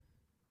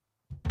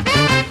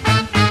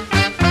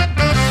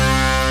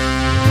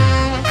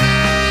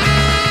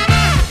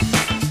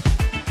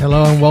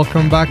Hello and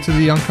welcome back to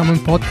the Uncommon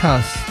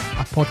Podcast,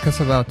 a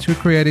podcast about two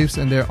creatives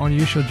and their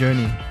unusual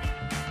journey.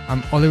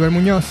 I'm Oliver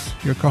Munoz,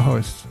 your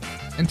co-host,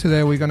 and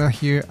today we're going to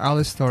hear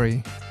Ali's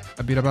story,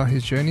 a bit about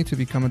his journey to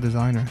become a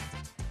designer.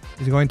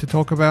 He's going to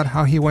talk about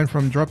how he went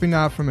from dropping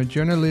out from a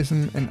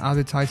journalism and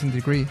advertising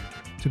degree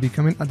to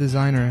becoming a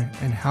designer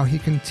and how he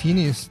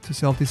continues to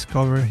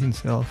self-discover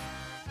himself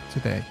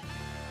today.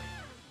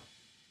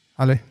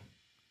 Ale,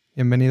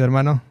 bienvenido,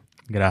 hermano.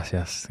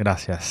 Gracias.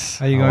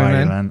 How you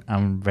going, man?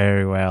 I'm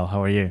very well.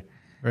 How are you?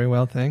 Very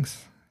well,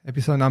 thanks.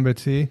 Episode number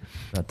 2.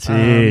 That's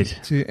it.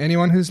 To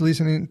anyone who's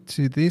listening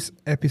to this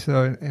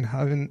episode and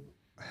hasn't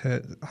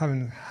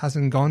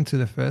gone to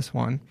the first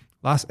one,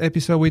 last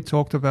episode we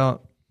talked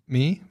about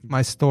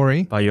my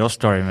story. About your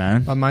story,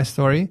 man. About my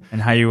story.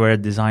 And how you were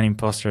designing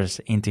posters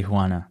in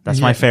Tijuana.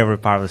 That's my favorite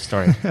part of the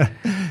story.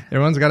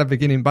 Everyone's got a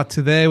beginning. But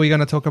today we're going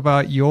to talk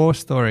about your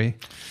story.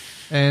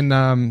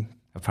 And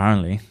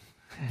apparently.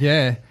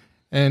 Yeah.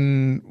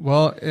 And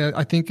well,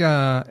 I think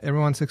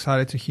everyone's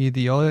excited to hear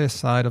the other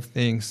side of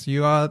things.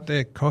 You are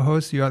the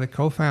co-host, you are the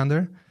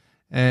co-founder,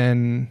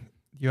 and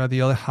you are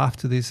the other half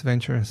to this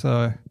venture.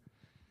 So,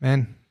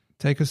 man,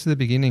 take us to the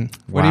beginning.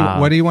 Wow.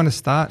 Where do you want to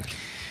start?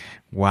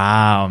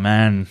 Wow,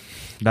 man.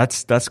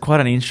 That's quite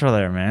an intro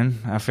there, man.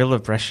 I feel the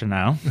pressure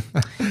now.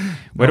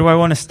 Where do I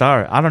want to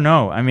start? I don't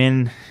know. I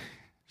mean,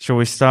 should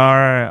we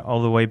start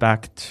all the way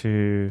back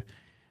to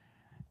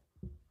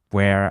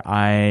where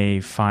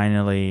I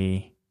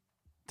finally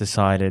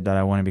decided that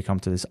I want to become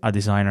a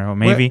designer, or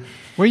maybe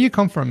where you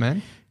come from,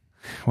 man?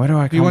 Where do I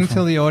come from? Do you want to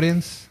tell the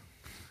audience?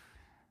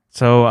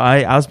 So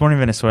I was born in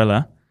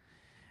Venezuela,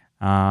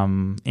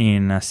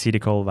 in a city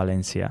called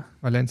Valencia.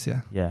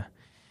 Valencia. Yeah,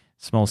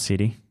 small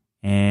city,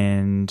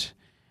 and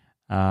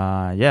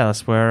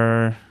that's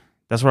where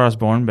I was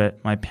born.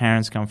 But my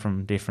parents come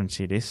from different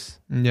cities.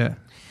 Yeah.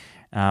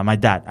 My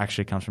dad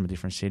actually comes from a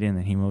different city, and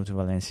then he moved to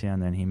Valencia,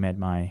 and then he met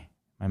my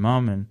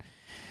mom. And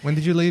when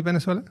did you leave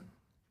Venezuela?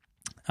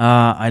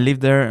 I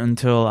lived there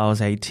until I was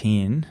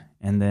 18,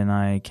 and then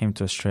I came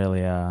to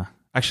Australia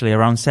actually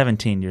around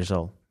 17 years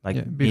old,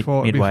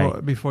 before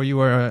you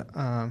were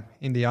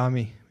in the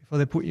army. Before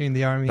they put you in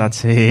the army.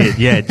 That's it.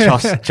 Yeah,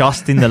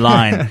 just in the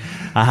line.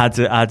 I had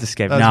to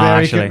escape.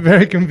 That's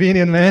very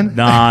convenient, man.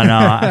 No.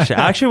 I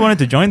actually wanted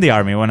to join the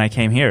army when I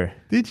came here.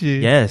 Did you?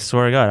 Yes,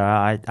 swear to God.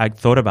 I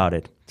thought about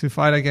it. To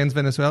fight against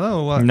Venezuela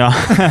or what? No.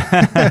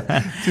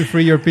 To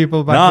free your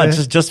people back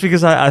there? just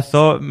because I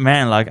thought,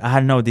 man, like I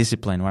had no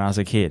discipline when I was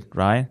a kid,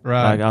 right?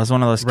 Right. Like I was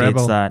one of those Rebel.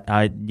 kids that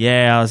I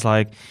was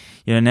like,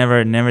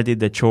 never did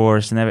the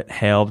chores, never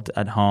helped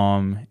at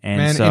home. And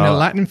man, so, in a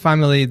Latin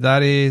family,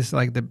 that is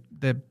like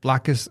the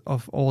blackest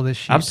of all the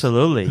sheep.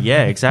 Absolutely.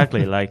 Yeah,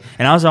 exactly.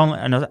 And I was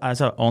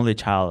an only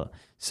child.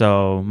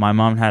 So my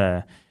mom had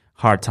a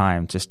hard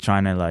time just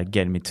trying to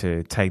get me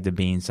to take the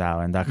beans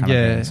out and that kind of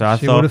thing. So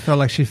she would have felt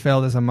like she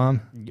failed as a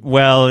mom.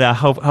 Well, yeah,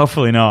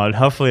 hopefully not.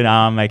 Hopefully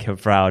now I'll make her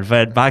proud.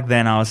 But back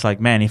then I was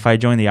like, man, if I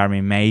join the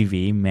army,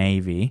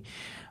 maybe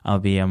I'll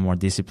be a more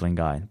disciplined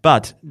guy.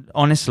 But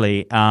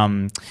honestly,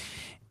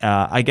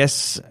 I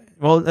guess,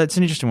 well, that's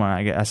an interesting one.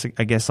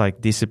 I guess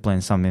like discipline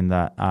is something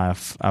that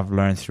I've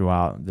learned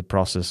throughout the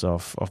process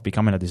of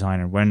becoming a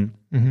designer. When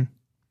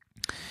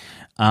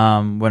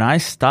I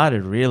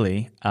started,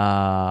 really,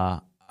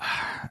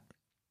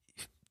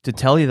 to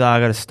tell you that I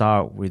got to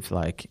start with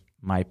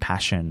my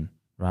passion,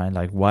 right?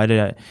 Like,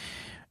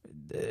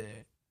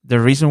 the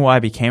reason why I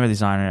became a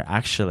designer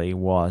actually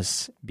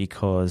was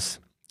because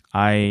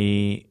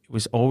I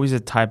was always the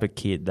type of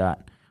kid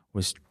that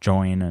was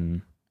drawing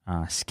and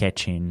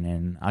sketching,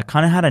 and I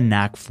kind of had a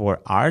knack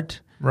for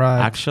art. Right.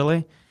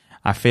 Actually,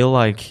 I feel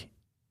like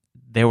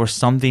there was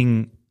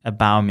something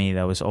about me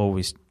that was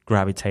always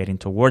gravitating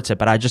towards it,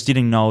 but I just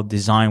didn't know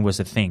design was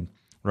a thing.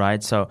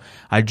 Right, so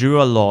I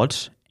drew a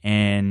lot,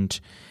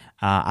 and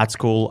at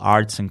school,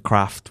 arts and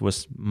craft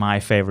was my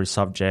favorite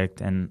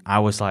subject, and I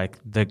was like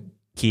the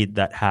kid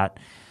that had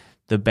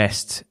the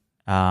best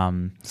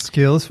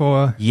skills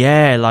for.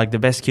 Yeah, like the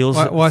best skills.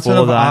 What for sort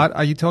of that. art?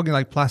 Are you talking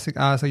like plastic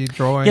arts? Are you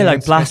drawing? Yeah,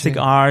 like plastic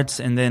sketching? arts,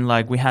 and then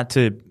we had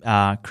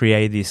to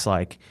create this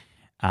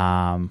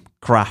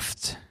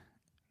craft.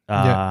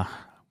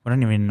 I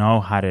don't even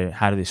know how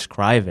to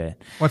describe it.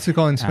 What's it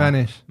called in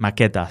Spanish?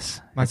 Maquetas.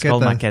 It's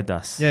called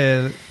maquetas.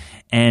 Yeah.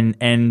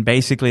 And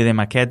basically the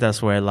maquetas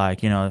were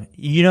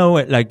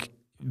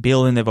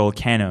building the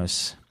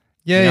volcanoes.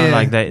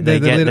 Yeah, they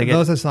get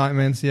those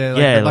assignments,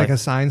 like a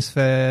science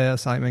fair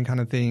assignment kind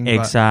of thing.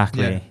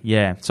 Exactly,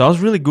 yeah. So I was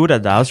really good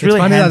at that. I was really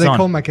funny hands-on. That they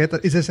call maqueta.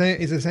 It's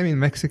the same in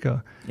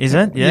Mexico. Is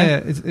it? Yeah.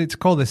 Yeah, it's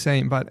called the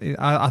same, but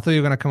I thought you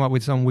were going to come up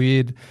with some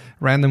weird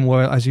random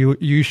word as you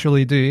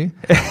usually do,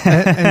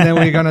 and then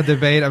we're going to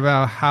debate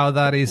about how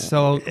that is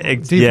so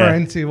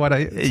different to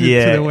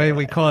the way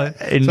we call it.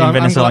 In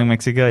Venezuela and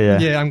Mexico, yeah.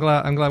 Yeah, I'm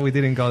glad we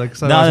didn't go there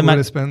because I would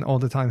have spent all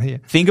the time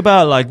here. Think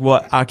about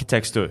what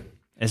architects do.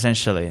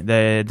 Essentially,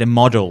 the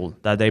model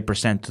that they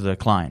present to the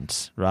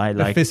clients, right?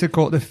 The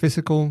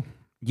physical.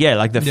 Yeah,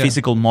 like the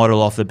physical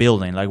model of the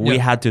building. We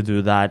had to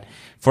do that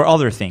for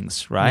other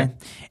things, right?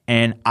 Yeah.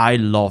 And I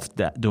loved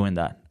doing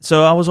that.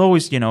 So I was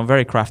always,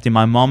 very crafty.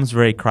 My mom's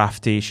very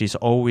crafty. She's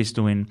always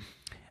doing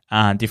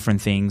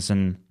different things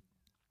and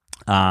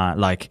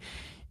like,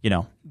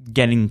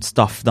 getting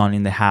stuff done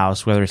in the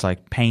house, whether it's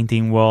like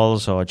painting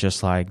walls or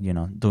just like,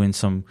 doing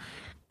some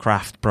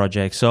craft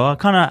projects. So I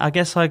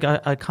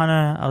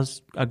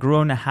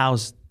grew in a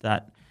house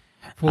that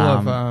full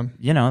of,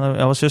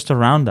 I was just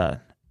around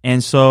that.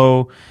 And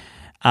so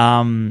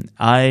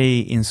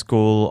I in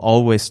school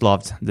always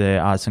loved the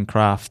arts and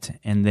craft,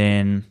 and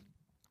then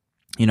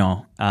drawing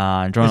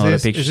all the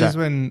pictures. Is this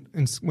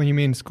when you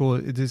mean school?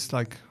 Is this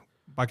like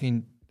back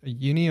in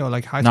uni or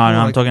like high No, school? no,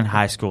 I'm talking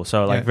high school.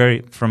 So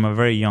like from a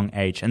very young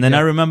age. And then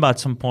I remember at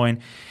some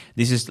point,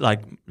 this is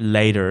like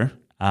later,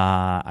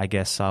 I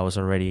guess I was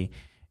already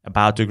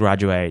about to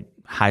graduate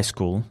high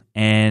school,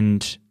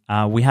 and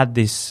we had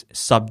this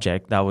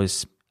subject that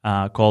was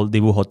called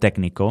dibujo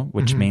técnico,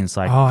 which means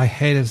like... Oh, I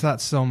hated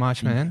that so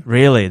much, man.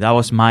 Really? That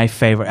was my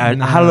favorite. I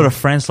had a lot of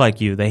friends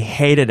like you. They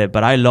hated it,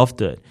 but I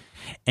loved it.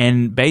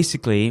 And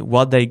basically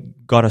what they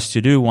got us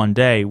to do one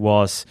day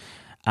was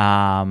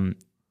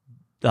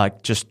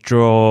like just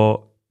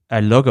draw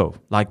a logo.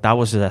 Like that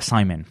was the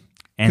assignment.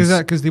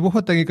 Because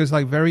dibujo técnico is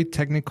like very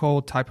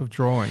technical type of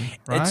drawing,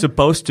 right? It's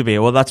supposed to be.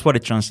 Well, that's what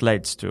it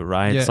translates to,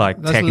 right? Yeah, it's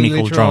like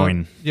technical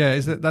drawing. Yeah,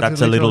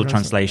 that's a little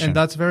translation. And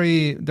that's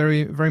very,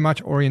 very, very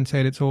much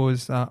orientated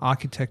towards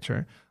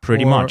architecture.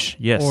 Pretty much,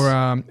 yes. Or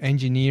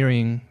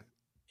engineering.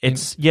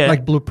 It's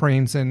like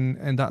blueprints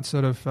and that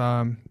sort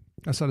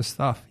of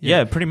stuff.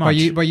 Yeah, pretty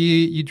much. But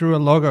you drew a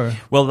logo.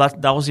 Well,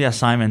 that was the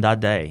assignment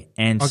that day,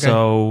 and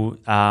so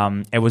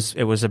it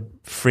was a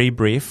free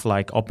brief,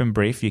 like open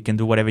brief. You can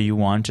do whatever you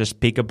want, just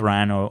pick a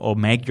brand or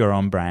make your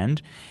own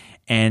brand,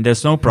 and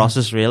there's no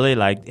process really.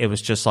 Like it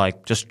was just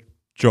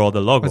draw the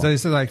logo.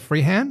 Was it like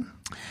freehand?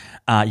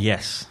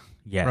 Yes.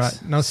 Right.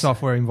 No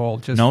software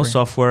involved.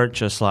 Software,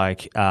 just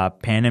like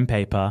pen and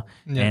paper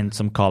and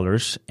some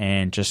colors,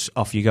 and just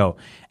off you go.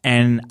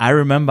 And I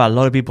remember a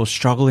lot of people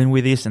struggling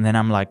with this, and then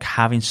I'm like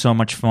having so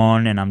much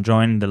fun, and I'm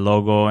drawing the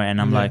logo, and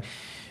I'm like,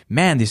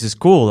 man, this is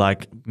cool.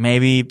 Like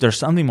maybe there's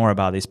something more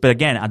about this. But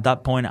again, at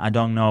that point, I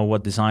don't know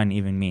what design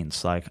even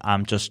means. Like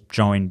I'm just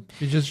drawing.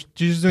 You're just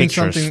doing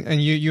pictures. something,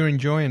 and you're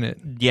enjoying it.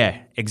 Yeah,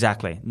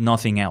 exactly.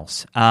 Nothing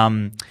else.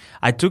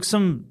 I took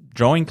some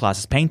drawing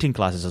classes, painting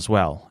classes as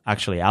well,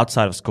 actually,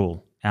 outside of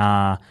school.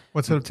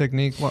 What sort of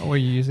technique? What were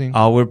you using?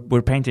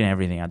 We're painting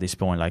everything at this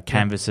point, like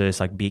canvases,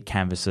 like big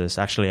canvases.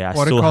 Actually, I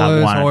still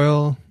have one.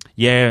 Oil.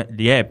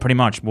 Yeah, pretty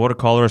much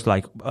watercolors,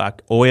 like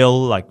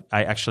oil. Like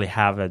I actually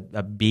have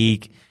a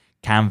big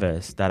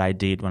canvas that I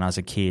did when I was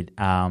a kid.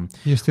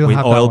 You still with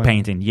have oil that one?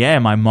 painting? Yeah,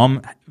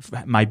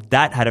 my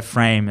dad had a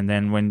frame, and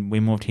then when we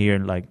moved here,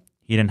 like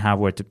he didn't have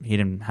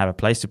a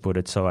place to put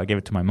it, so I gave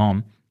it to my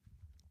mom.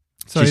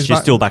 So she's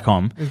still back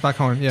home. It's back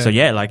home, yeah. So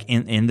yeah, like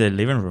in the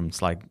living room,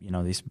 it's like,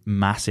 this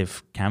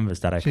massive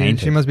canvas that I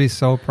painted. She must be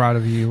so proud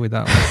of you with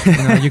that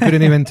one. You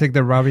couldn't even take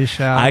the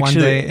rubbish out one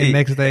day, and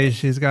next day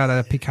she's got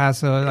a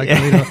Picasso, like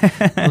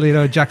a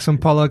little Jackson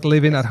Pollock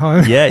living at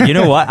home. Yeah, you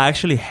know what? I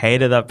actually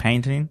hated that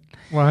painting.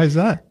 Why is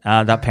that?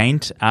 That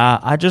paint.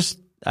 I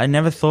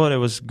never thought it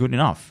was good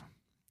enough.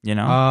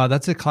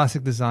 That's a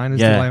classic designer's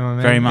dilemma,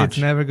 man. Very much. It's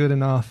never good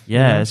enough.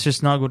 Yeah, it's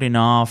just not good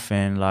enough,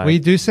 and like we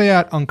do say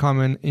at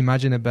Uncommon,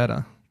 imagine it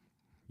better.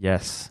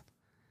 Yes.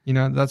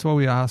 That's what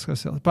we ask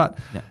ourselves. But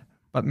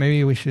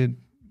maybe we should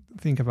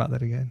think about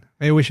that again.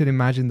 Maybe we should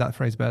imagine that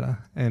phrase better,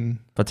 and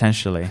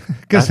potentially,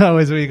 because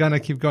otherwise we're gonna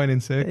keep going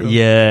in circles.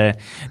 Yeah.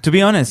 To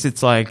be honest,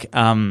 it's like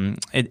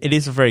it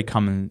is a very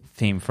common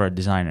theme for a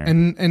designer.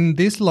 And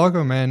this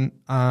logo, man.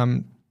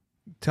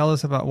 Tell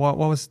us about what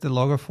was the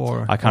logo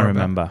for? I can't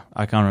remember.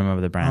 I can't remember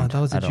the brand. Oh,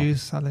 that was the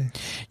juice, Sally.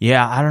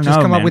 Yeah, I don't know. Just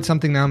come up with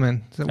something now,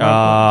 man.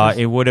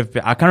 It would have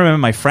been. I can't remember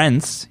my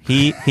friend's.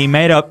 He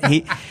made up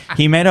a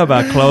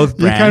clothes brand.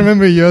 You can't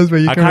remember yours, but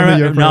you can remember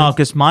your friend's. No,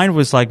 because mine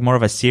was like more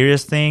of a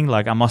serious thing.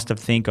 Like I must have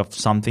think of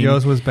something.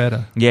 Yours was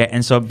better. Yeah,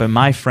 and so but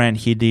my friend,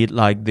 he did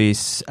like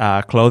this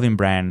clothing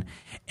brand,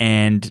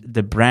 and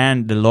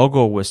the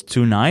logo was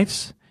two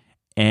knives.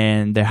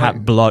 And they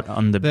had blood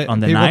on the knives.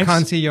 People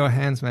can't see your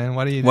hands, man.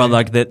 What are you doing? Well,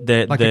 like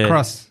the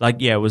cross. Like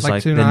it was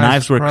like the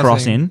knives were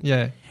crossing.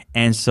 Yeah.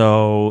 And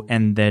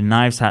the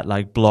knives had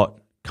like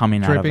blood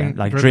coming out of them,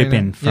 like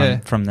dripping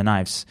from the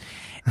knives.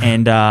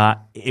 And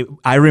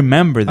I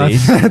remember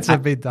this. That's a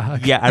bit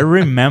dark. Yeah, I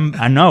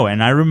know,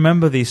 and I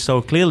remember this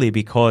so clearly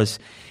because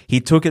he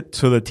took it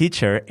to the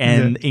teacher,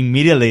 and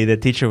immediately the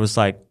teacher was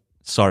like,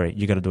 "Sorry,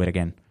 you got to do it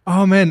again."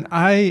 Oh man,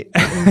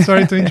 I'm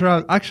sorry to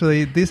interrupt.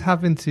 Actually, this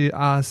happened to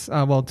us,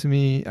 to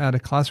me at a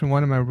classroom.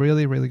 One of my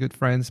really, really good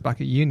friends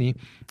back at uni,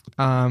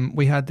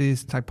 we had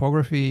this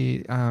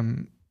typography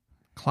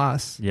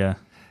class. Yeah.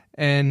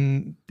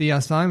 And the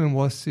assignment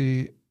was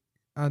to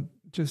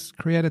just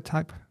create a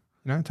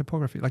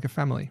typography, like a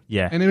family.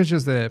 Yeah. And it was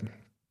just the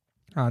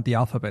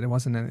alphabet. It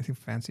wasn't anything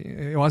fancy.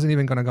 It wasn't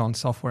even going to go on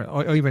software,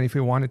 or even if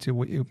we wanted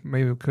to,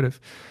 maybe we could have.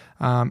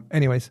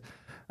 Anyways.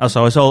 Oh,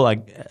 so it's all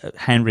like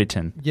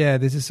handwritten. Yeah,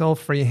 this is all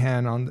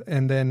freehand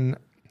and then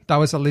that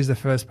was at least the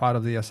first part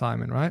of the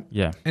assignment, right?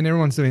 Yeah. And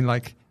everyone's doing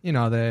like,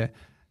 the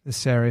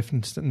serif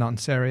and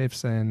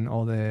non-serifs and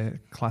all the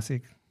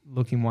classic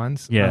looking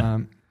ones. Yeah.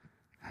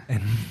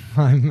 And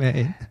my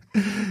mate,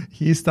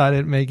 he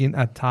started making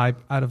a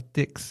type out of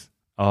dicks.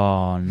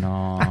 Oh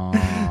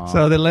no!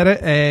 So the letter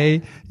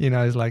A,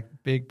 is like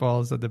big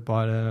balls at the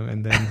bottom,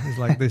 and then it's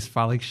like these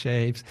phallic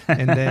shapes,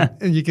 and then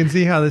and you can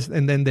see how this,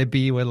 and then the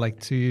B were like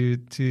two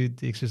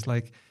dicks just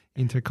like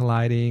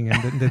intercolliding,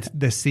 and then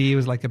the C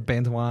was like a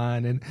bent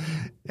one, and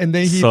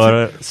then he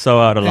so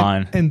out of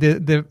line. And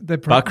the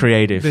but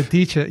creative. The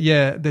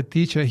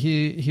teacher,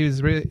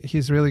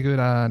 he's really good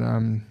at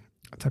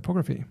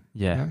typography.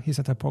 Yeah, he's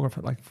a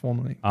typographer, like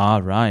formally.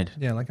 Ah, right.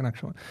 Yeah, like an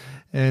actual,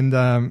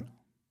 and.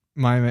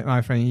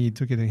 My friend, he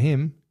took it to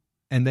him,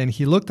 and then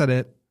he looked at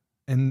it,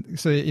 and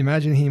so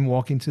imagine him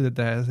walking to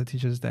the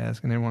teacher's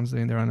desk, and everyone's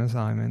doing their own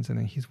assignments, and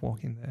then he's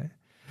walking there,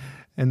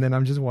 and then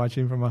I'm just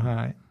watching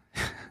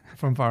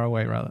from far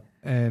away rather,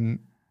 and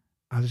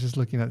I was just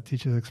looking at the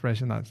teacher's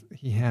expression that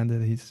he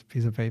handed his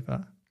piece of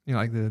paper,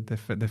 like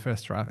the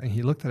first draft, and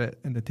he looked at it,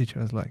 and the teacher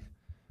was like,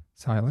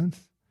 silence.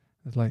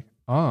 I was like,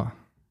 oh.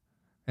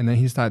 And then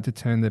he started to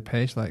turn the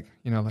page like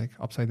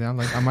upside down.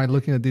 Like, am I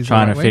looking at this?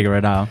 Trying to figure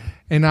it out.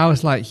 And I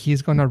was like,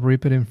 he's going to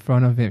rip it in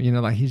front of him.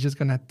 Like he's just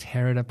going to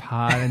tear it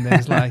apart. And then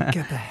he's like,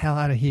 get the hell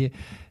out of here.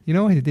 You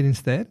know what he did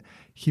instead?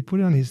 He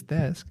put it on his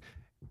desk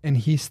and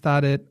he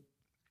started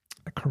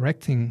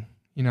correcting,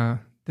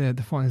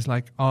 the font is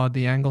like, oh,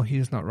 the angle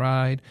here is not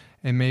right.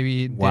 And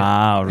maybe.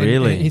 Wow,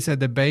 really? And he said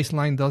the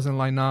baseline doesn't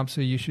line up. So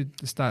you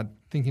should start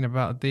thinking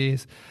about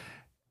this.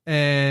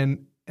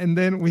 And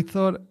then we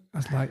thought, I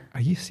was like,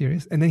 are you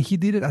serious? And then he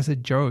did it as a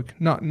joke,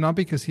 not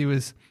because he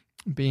was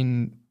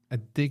being a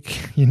dick,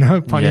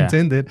 pun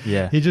intended.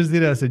 Yeah. He just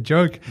did it as a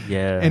joke.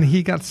 Yeah. And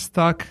he got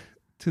stuck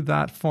to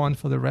that font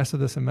for the rest of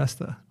the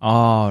semester.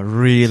 Oh,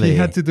 really? So he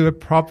had to do it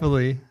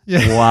properly.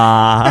 Yeah.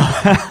 Wow.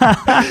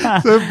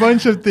 So a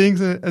bunch of things,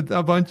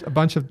 a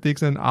bunch of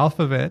dicks and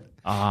alphabet.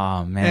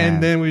 Oh, man.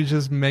 And then we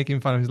just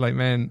making fun of him. He's like,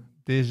 man,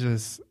 this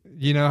just...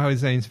 You know how we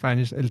say in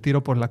Spanish, el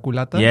tiro por la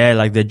culata? Yeah,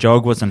 like the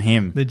joke was on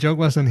him. The joke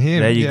was on him.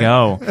 There you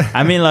go.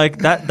 I mean, like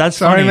that's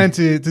Sorry, funny. man,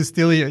 to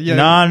steal you. Yeah.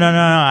 No.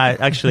 I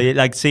actually,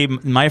 see,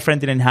 my friend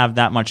didn't have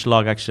that much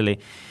luck, actually.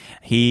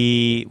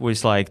 He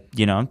was like,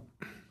 he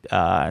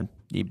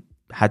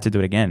had to do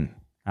it again.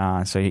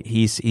 So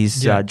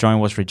his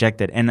drawing was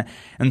rejected. And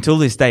until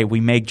this day, we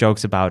make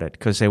jokes about it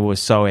because it was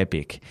so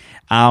epic.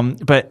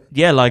 But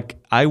yeah, like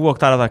I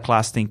walked out of that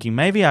class thinking,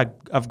 maybe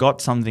I've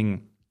got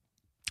something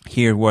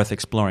here worth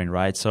exploring,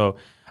 right? So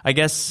I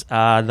guess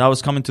that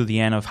was coming to the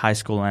end of high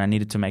school, and I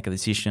needed to make a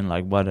decision,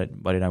 like what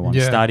did I want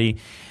to study.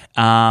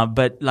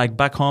 But like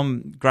back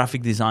home,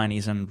 graphic design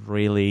isn't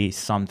really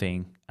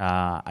something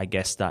I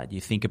guess that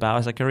you think about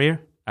as a career,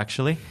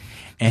 actually.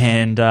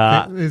 And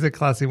it's a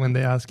classic when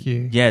they ask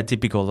you. Yeah,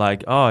 typical,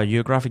 like, oh,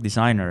 you're a graphic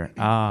designer.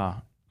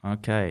 Ah,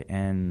 okay.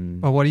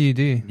 And but what do you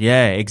do?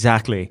 Yeah,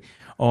 exactly.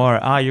 Or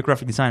you're a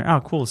graphic designer. Oh,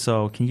 cool.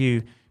 So can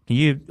you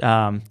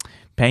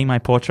paint my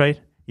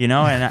portrait? And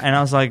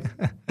I was like,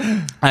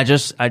 I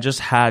just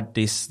had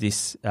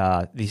this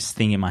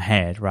thing in my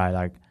head, right?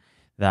 Like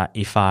that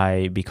if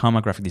I become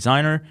a graphic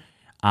designer,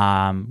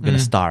 I'm gonna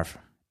starve.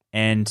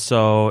 And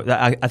so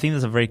I think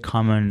that's a very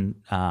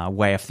common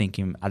way of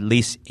thinking, at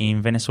least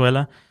in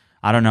Venezuela.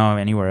 I don't know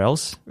anywhere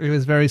else. It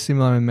was very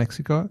similar in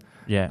Mexico.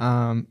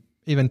 Yeah.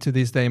 Even to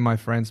this day, my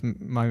friends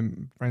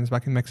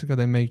back in Mexico,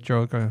 they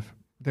joke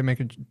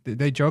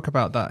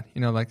about that.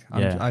 Like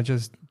I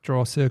just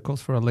draw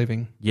circles for a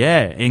living.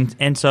 Yeah,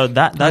 and so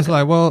that's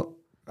like, well,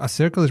 a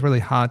circle is really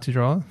hard to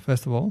draw.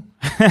 First of all,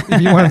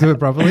 if you want to do it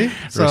properly.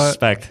 So,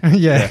 respect.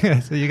 Yeah.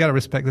 So you got to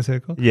respect the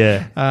circle.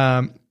 Yeah.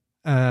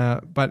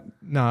 But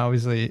no,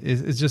 obviously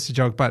it's just a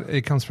joke. But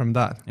it comes from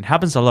that. It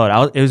happens a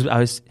lot.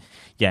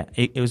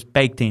 It was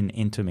baked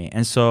into me,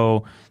 and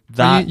so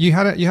that you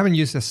haven't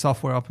used the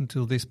software up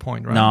until this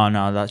point, right?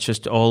 No, that's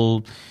just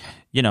all.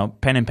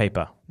 Pen and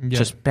paper. Yeah.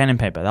 Just pen and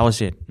paper. That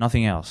was it.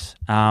 Nothing else.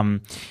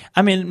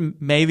 I mean,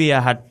 maybe I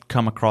had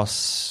come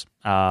across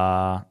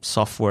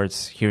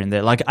softwares here and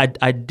there. Like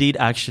I did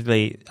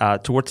actually,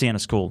 towards the end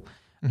of school,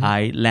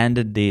 I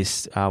landed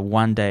this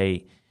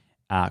one-day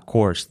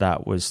course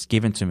that was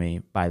given to me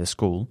by the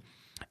school.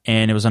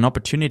 And it was an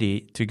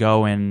opportunity to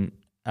go and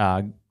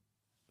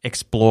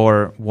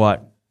explore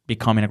what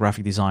becoming a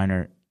graphic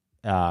designer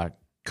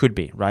could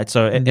be, right?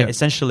 So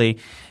essentially,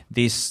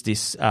 this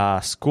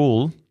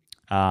school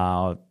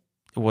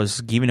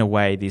was giving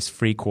away this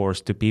free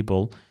course to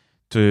people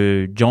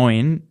to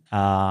join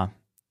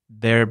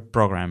their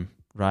program,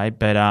 right?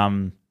 But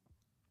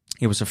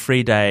it was a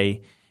free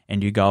day,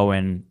 and you go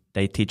and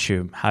they teach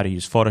you how to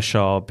use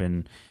Photoshop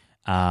and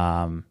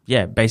I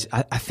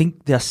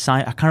think I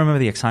can't remember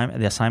the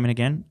assignment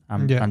again.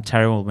 I'm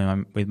terrible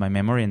with my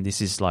memory, and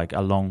this is like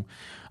a long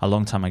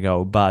time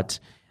ago. But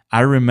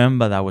I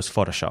remember that was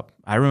Photoshop.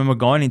 I remember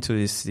going into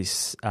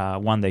this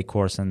one-day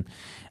course, and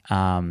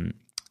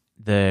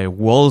the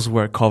walls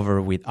were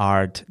covered with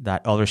art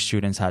that other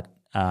students had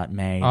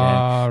made.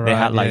 Oh, And they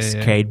had like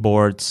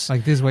skateboards,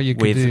 like this is what you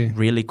could with do.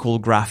 really cool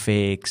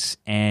graphics,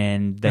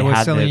 and They were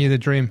selling you the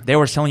dream. They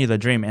were selling you the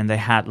dream, and they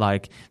had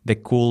like the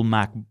cool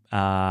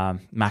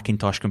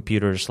Macintosh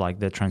computers, like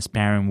the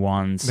transparent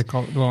ones,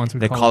 The ones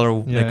with the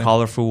color. the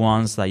colorful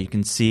ones that you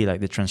can see, like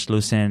the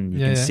translucent, you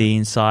can see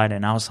inside.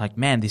 And I was like,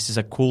 man, this is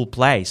a cool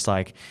place.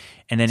 Like,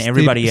 and then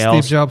everybody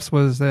else. Steve Jobs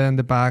was there in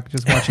the back,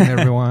 just watching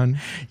everyone.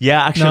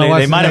 Yeah, actually,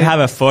 they might have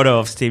a photo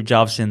of Steve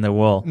Jobs in the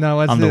wall. No,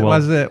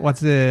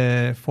 what's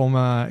the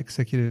former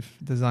executive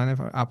designer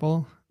for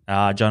Apple?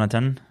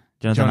 Jonathan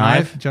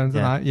Ive.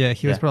 Yeah. Yeah,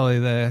 he was probably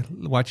there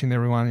watching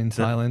everyone in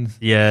silence.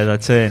 Yeah,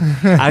 that's it.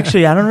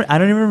 Actually, I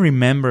don't even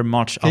remember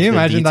much. Can you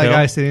imagine that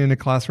guy sitting in the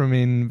classroom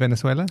in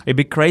Venezuela? It'd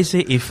be crazy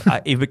if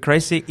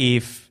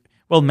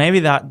well,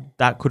 maybe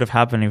that could have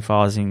happened if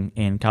I was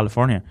in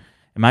California.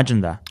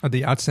 Imagine that. At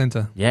the art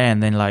center. Yeah,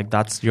 and then like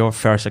that's your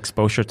first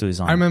exposure to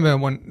design. I remember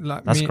when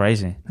that's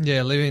crazy.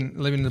 Yeah,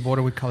 living the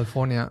border with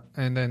California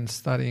and then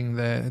studying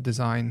the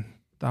design.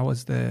 That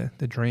was the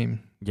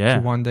dream. Yeah,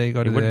 to one day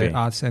go to the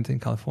art center in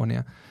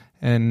California,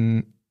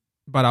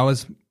 but I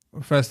was,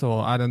 first of all,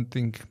 I don't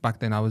think back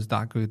then I was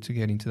that good to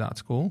get into that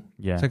school.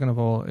 Yeah. Second of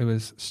all, it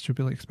was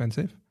stupidly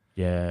expensive.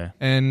 Yeah.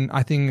 And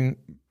I think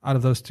out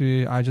of those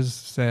two, I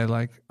just said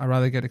like I'd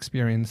rather get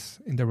experience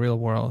in the real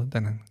world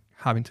than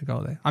having to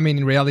go there. I mean,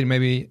 in reality,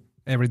 maybe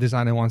every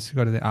designer wants to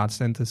go to the art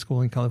center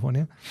school in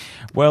California.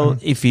 Well,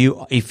 if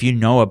you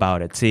know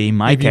about it, see, in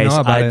my case,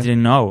 I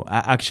didn't know.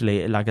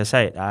 Actually, like I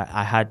said,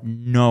 I had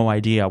no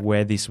idea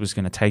where this was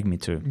going to take me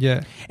to.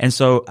 Yeah. And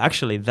so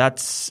actually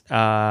that's,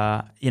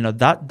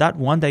 that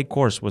one day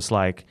course was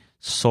like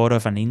sort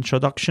of an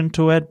introduction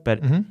to it. But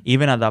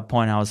even at that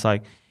point, I was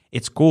like,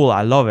 it's cool.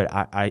 I love it.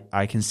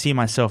 I can see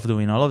myself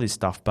doing all of this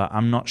stuff, but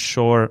I'm not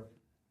sure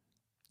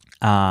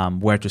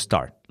where to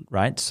start.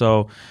 Right.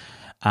 So,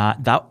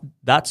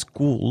 that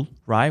school,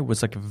 right,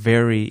 was like a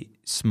very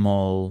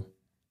small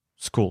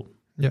school.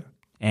 Yeah.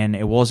 And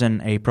it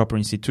wasn't a proper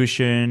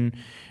institution.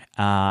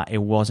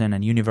 It wasn't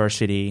a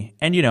university.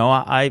 And,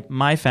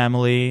 my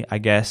family, I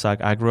guess,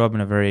 I grew up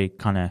in a very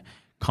kind of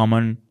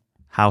common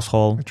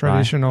household.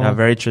 Traditional. Right? A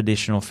very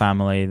traditional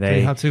family. So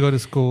you have to go to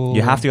school.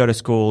 You have to go to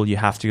school. You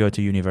have to go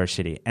to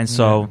university. And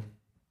so...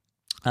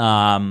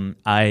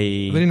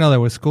 I didn't know there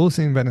were schools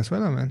in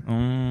Venezuela,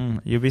 man.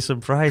 You'd be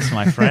surprised,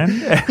 my friend.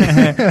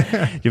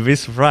 You'd be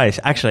surprised.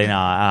 Actually,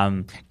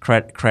 no.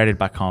 Credit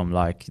back home.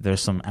 Like,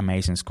 there's some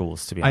amazing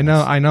schools. To be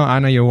honest, I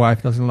know. Your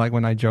wife doesn't like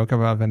when I joke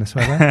about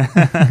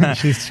Venezuela.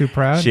 She's too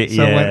proud.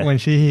 When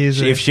she hears,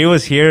 if she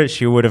was here,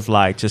 she would have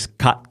like just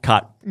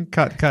cut.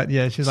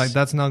 Yeah, she's like,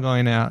 that's not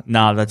going out.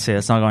 No, that's it.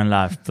 It's not going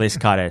live. Please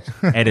cut it.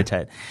 Edit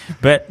it.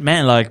 But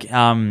man, like,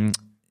 I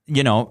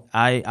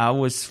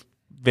was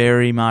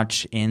very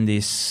much in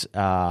this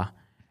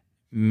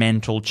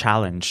mental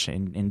challenge,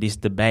 in this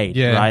debate,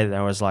 right?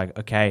 I was like,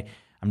 okay,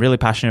 I'm really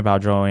passionate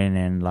about drawing,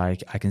 and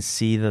like I can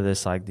see that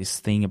there's like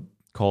this thing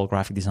called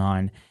graphic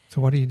design.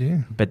 So what do you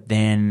do? But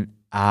then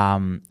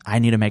I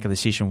need to make a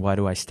decision. What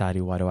do I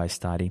study?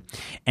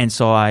 And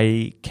so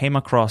I came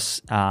across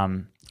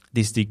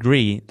this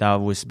degree that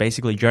was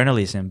basically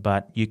journalism,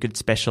 but you could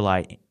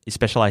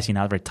specialize in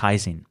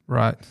advertising.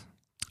 Right.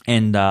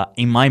 And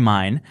in my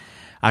mind,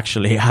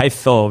 actually, I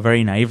thought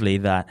very naively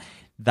that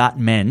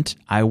meant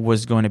I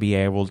was going to be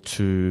able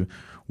to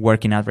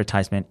work in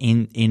advertisement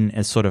in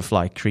a sort of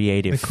like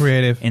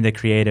in the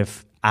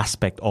creative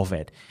aspect of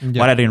it. Yeah.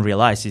 What I didn't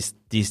realize is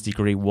this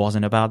degree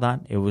wasn't about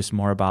that. It was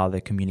more about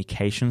the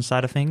communication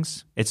side of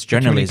things. It's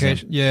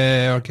journalism.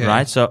 Yeah, okay.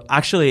 Right? So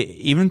actually,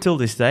 even till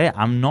this day,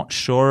 I'm not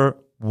sure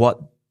what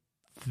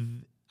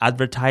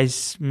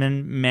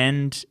advertisement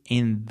meant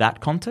in that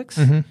context.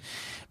 Mm-hmm.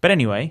 But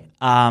anyway,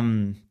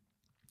 I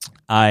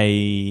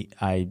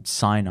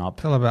sign up.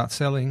 It's all about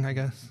selling, I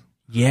guess.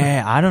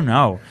 Yeah, I don't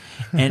know.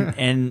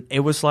 And it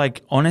was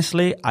like,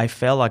 honestly, I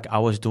felt like I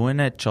was doing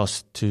it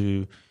just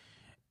to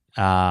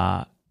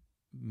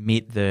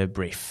meet the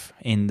brief,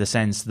 in the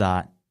sense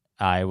that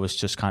I was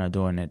just kind of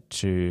doing it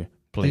to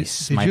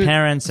please my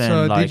parents. And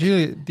so like,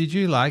 did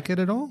you like it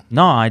at all?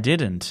 No, I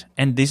didn't.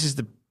 And this is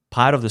the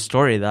part of the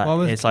story that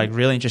it's like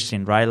really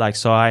interesting, right? Like,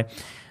 so I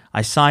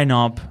sign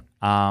up,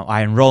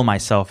 I enroll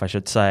myself, I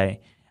should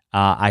say.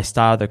 I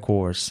started the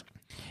course,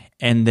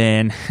 and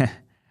then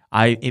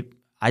I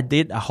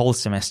did a whole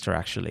semester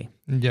actually.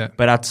 Yeah.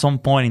 But at some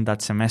point in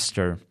that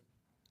semester,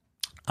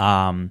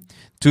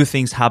 two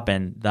things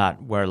happened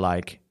that were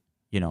like,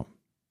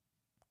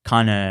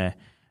 kind of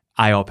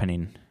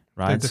eye-opening,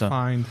 right?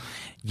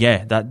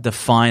 That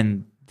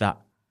defined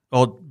that,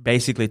 or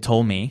basically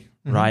told me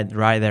right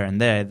there and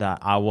there that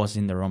I was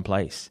in the wrong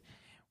place.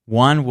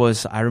 One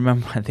was, I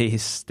remember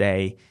this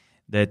day,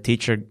 the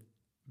teacher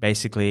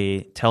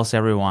basically tells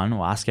everyone,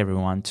 or asks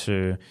everyone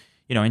to,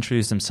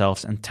 introduce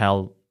themselves and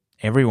tell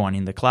everyone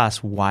in the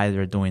class why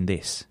they're doing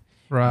this.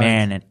 Right.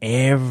 Man, and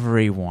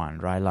everyone,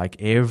 right,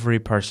 like every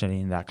person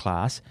in that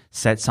class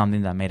said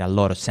something that made a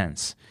lot of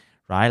sense,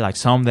 right? Like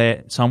some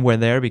were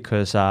there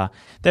because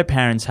their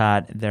parents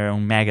had their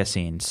own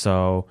magazine,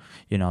 so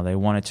they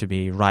wanted to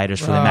be writers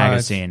for the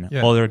magazine.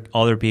 Yeah.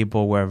 Other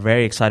people were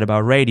very excited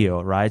about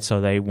radio, right? So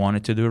they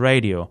wanted to do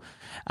radio.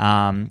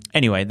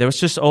 Anyway, there was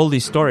just all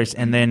these stories,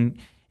 and then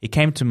it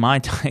came my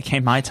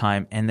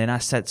time, and then I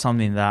said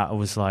something that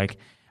was like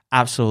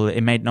absolutely,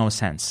 it made no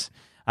sense.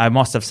 I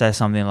must have said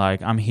something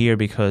like, "I'm here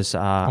because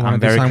I'm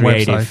very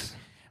creative."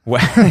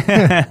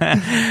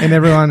 And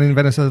everyone in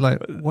Venezuela is like,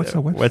 what's a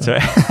website?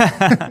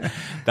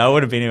 That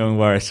would have been even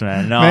worse,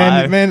 man. No,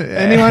 man,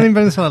 anyone in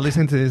Venezuela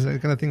listening to this is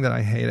going to think that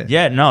I hate it.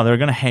 Yeah, no, they're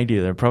going to hate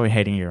you. They're probably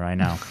hating you right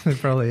now. They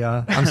probably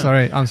are. I'm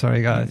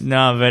sorry, guys.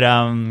 No, but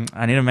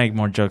I need to make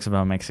more jokes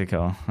about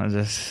Mexico.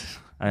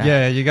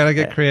 You got to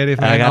get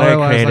creative, man.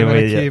 Otherwise, I'm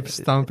going to keep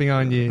stomping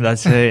on you.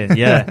 That's it,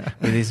 yeah,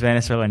 with these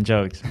Venezuelan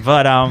jokes.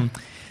 But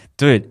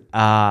dude,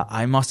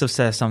 I must have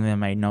said something that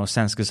made no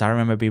sense because I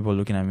remember people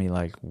looking at me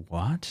like,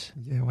 what?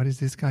 Yeah, what is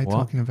this guy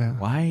talking about?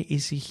 Why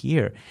is he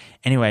here?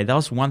 Anyway, that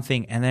was one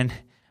thing. And then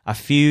a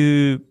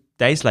few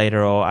days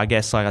later, or I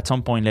guess like at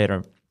some point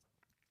later,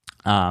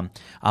 I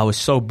was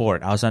so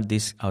bored. I was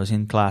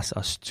in class. I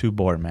was too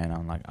bored, man.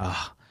 I'm like,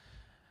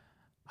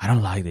 I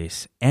don't like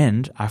this.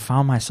 And I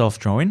found myself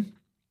drawing.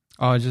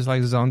 Oh, just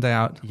like zoned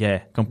out. Yeah,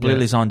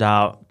 completely zoned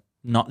out,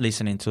 not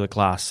listening to the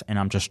class. And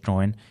I'm just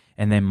drawing.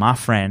 And then my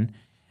friend...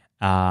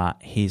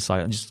 he's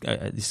like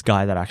this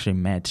guy that I actually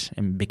met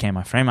and became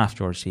my friend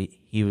afterwards.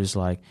 He was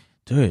like,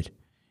 dude,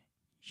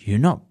 you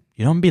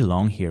don't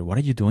belong here. What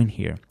are you doing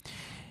here?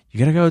 You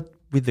gotta go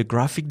with the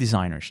graphic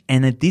designers.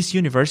 And at this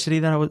university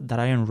that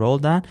I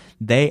enrolled at,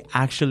 they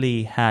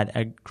actually had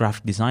a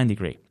graphic design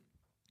degree.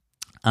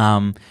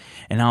 And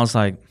I was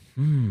like,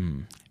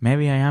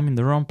 maybe I am in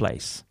the wrong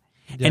place.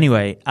 Yeah.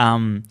 Anyway,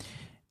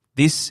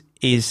 this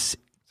is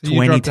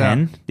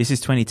 2010. This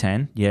is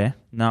 2010. Yeah.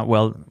 No,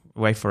 well.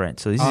 Wait for it.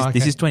 So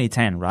this is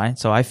 2010, right?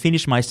 So I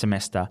finished my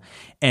semester,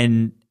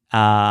 and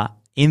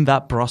in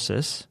that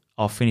process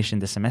of finishing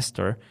the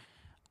semester,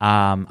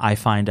 I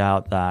find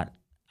out that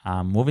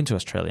I'm moving to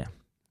Australia.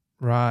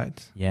 Right.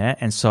 Yeah,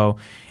 and so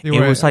it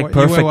was like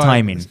perfect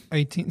timing.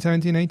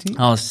 17, 18?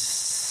 I was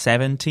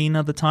 17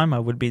 at the time. I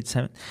would be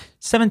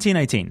 17,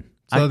 18.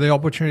 So the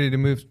opportunity to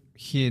move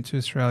here to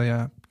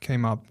Australia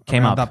came up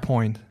at that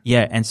point.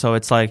 Yeah, and so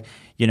it's like,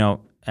 in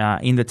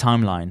the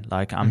timeline,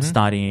 like I'm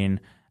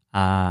studying...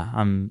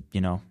 I'm,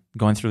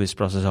 going through this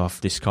process of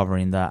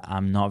discovering that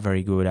I'm not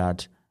very good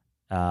at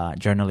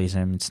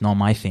journalism. It's not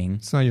my thing.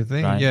 It's not your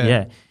thing, right?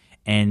 Yeah.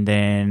 And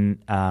then,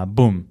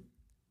 boom,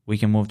 we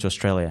can move to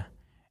Australia.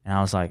 And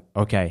I was like,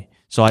 okay.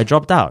 So I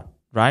dropped out,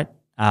 right?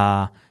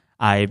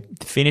 I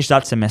finished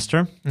that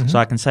semester. So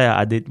I can say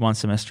I did one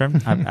semester.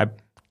 I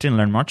didn't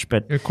learn much,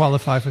 but... You're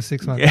qualified for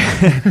 6 months.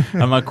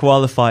 I'm a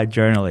qualified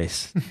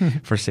journalist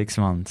for 6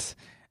 months.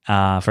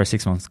 For a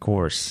 6 month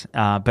course.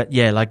 But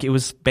yeah, like it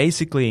was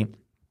basically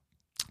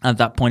at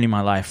that point in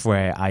my life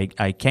where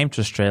I came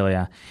to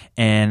Australia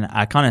and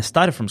I kind of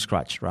started from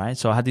scratch, right?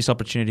 So I had this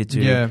opportunity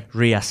to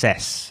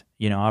reassess.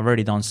 I've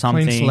already done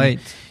something. Clean slate.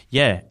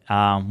 Yeah.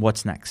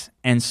 What's next?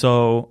 And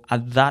so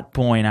at that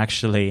point,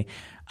 actually,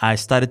 I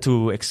started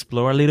to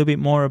explore a little bit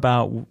more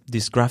about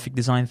this graphic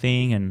design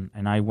thing,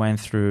 and I went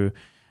through...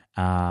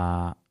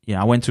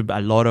 I went to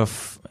a lot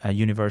of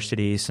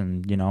universities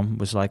and,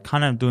 was like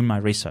kind of doing my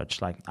research.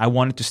 Like I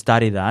wanted to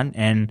study that.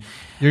 And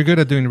you're good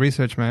at doing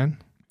research, man.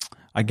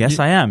 I guess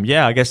I am.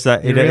 Yeah, I guess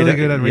that you're really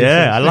good at research.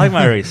 Yeah, I like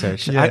my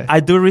research.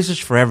 I do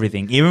research for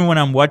everything. Even when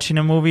I'm watching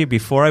a movie,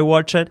 before I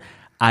watch it,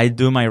 I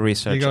do my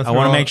research. I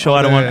want to make sure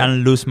I don't want to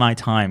lose my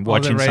time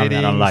watching something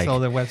I don't like.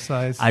 All the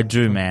websites. I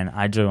do, man.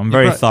 I do. I'm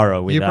very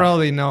thorough with that. You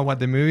probably know what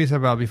the movie's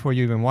about before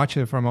you even watch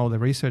it from all the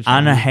research.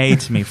 Anna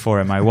hates me for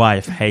it. My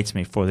wife hates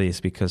me for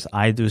this because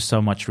I do so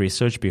much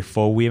research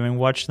before we even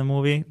watch the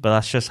movie. But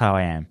that's just how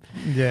I am.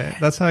 Yeah,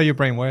 that's how your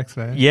brain works,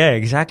 man. Yeah,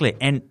 exactly.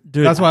 And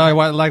dude, that's why I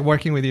like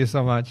working with you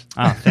so much.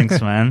 Oh,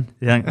 thanks, man.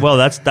 Yeah, well,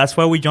 that's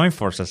why we joined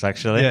forces,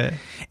 actually. Yeah.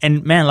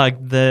 And man,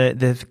 like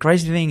the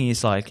crazy thing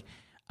is like,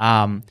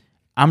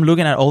 I'm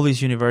looking at all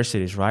these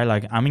universities, right?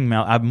 Like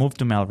I've moved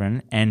to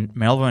Melbourne, and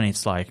Melbourne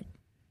is like,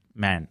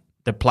 man,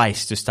 the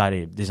place to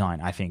study design,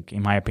 I think,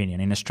 in my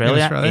opinion. In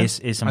Australia? Is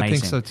amazing. I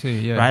think so too,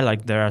 yeah. Right?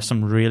 Like there are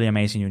some really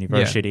amazing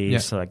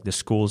universities. Yeah. Like the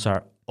schools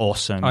are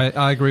awesome.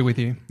 I agree with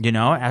you.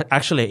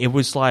 Actually, it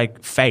was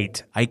like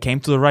fate. I came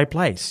to the right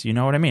place. You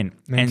know what I mean?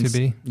 Meant to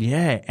be.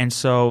 Yeah. And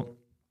so,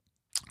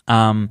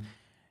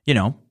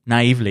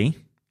 naively,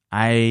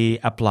 I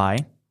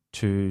apply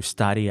to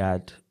study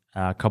at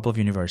a couple of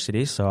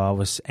universities. So I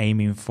was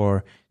aiming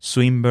for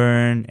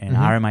Swinburne and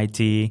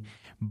RMIT,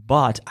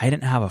 but I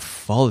didn't have a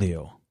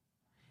folio.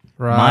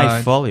 Right.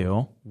 My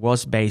folio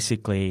was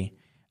basically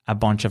a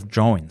bunch of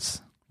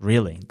drawings.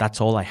 Really,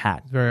 that's all I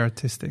had. Very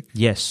artistic.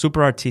 Yes,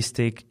 super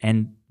artistic.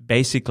 And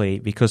basically,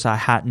 because I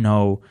had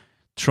no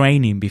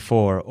training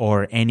before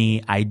or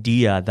any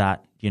idea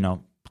that,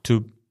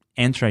 to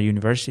enter a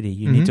university,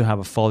 you need to have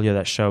a folio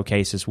that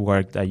showcases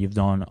work that you've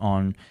done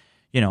on,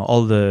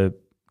 all the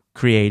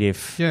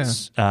creative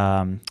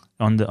on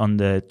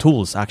the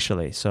tools,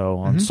 actually. So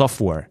on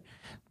software,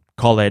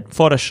 call it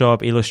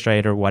Photoshop,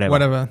 Illustrator,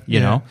 whatever. You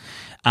know?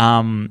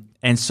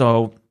 And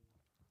so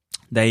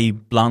they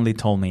bluntly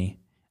told me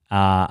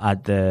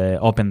at the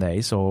open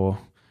days, or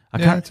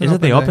is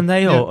it the open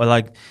day or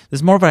like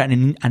there's more of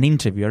an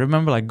interview? I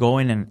remember like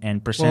going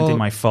and presenting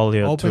my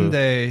folio. Open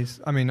days,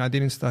 I mean, I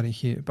didn't study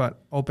here,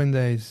 but open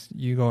days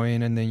you go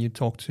in and then you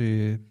talk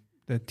to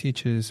the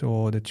teachers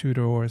or the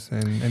tutors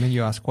and then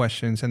you ask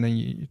questions, and then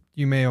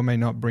you may or may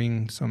not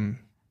bring some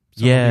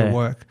of your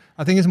work.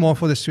 I think it's more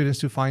for the students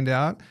to find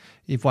out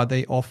if what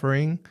they're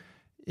offering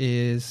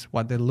is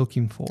what they're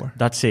looking for.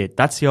 That's it.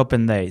 That's the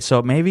open day.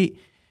 So maybe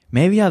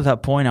at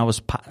that point I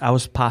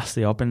was past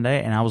the open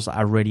day and I was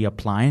already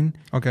applying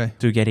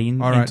to get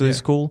into the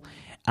school.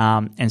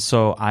 And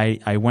so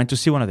I went to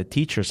see one of the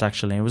teachers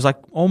actually. It was like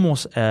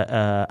almost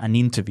an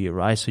interview,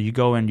 right? So you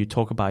go and you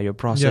talk about your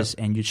process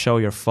and you show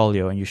your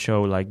folio and you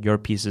show like your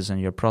pieces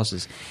and your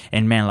process.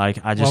 And man, like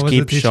I just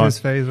keep showing.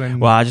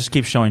 I just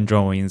keep showing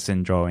drawings.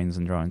 And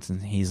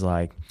he's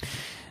like,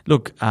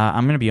 "Look,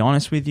 I'm gonna be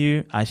honest with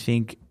you. I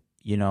think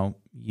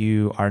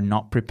you are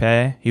not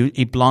prepared."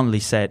 He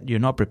bluntly said, "You're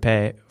not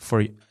prepared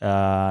for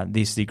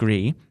this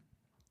degree."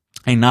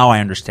 And now I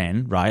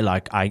understand, right?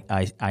 Like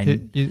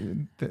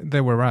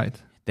they were right.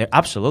 They're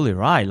absolutely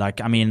right.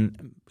 Like, I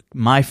mean,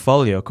 my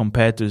folio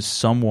compared to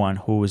someone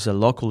who was a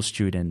local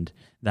student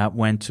that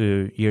went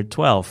to year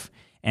 12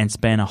 and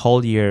spent a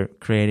whole year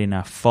creating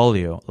a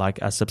folio, like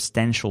a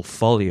substantial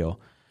folio.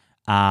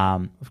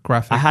 Of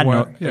graphic I had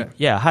work.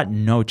 I had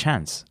no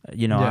chance.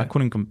 I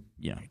couldn't,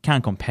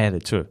 can't compare the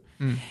two.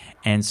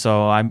 And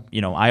so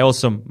I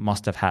also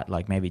must have had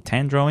like maybe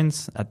 10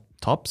 drawings at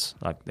tops.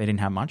 Like they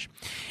didn't have much.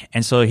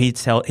 And so he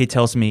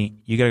tells me,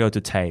 "You got to go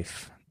to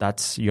TAFE.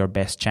 That's your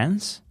best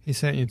chance." He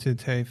sent you to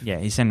TAFE. Yeah,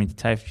 he sent me to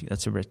TAFE.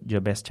 That's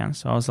your best chance.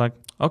 So I was like,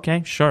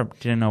 okay, sure.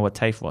 Didn't know what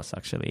TAFE was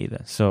actually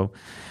either. So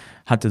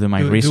had to do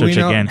my research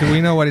again. Do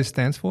we know what it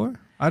stands for?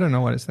 I don't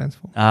know what it stands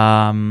for.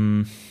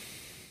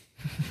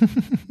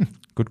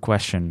 Good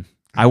question.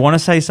 I want to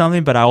say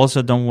something, but I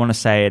also don't want to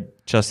say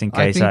it just in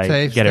case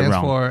I get it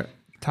wrong. For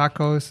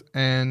tacos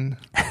and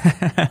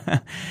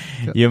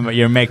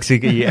you're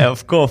Mexican. Yeah,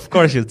 of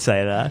course you'd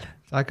say that.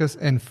 Tacos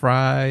and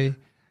fry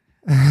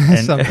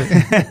and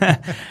something.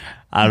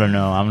 I don't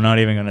know. I'm not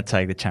even gonna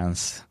take the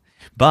chance.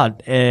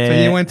 But so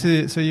you went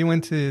to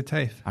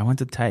TAFE. I went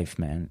to TAFE,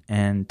 man,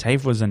 and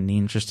TAFE was an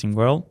interesting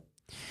world.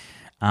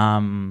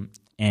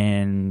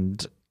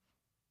 And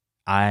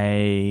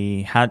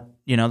I had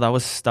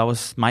that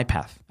was my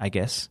path, I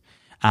guess.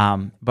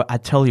 But I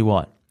tell you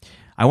what,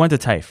 I went to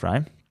TAFE,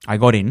 right? I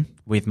got in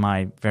with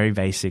my very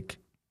basic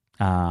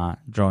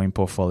drawing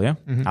portfolio.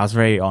 Mm-hmm. I was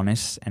very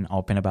honest and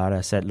open about it.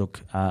 I said,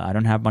 "Look, I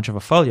don't have much of a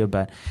folio,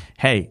 but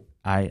hey,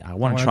 I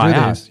want to try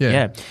out."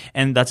 Yeah.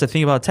 And that's the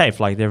thing about TAFE.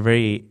 Like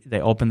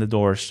they open the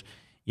doors,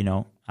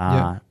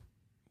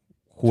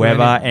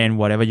 whoever and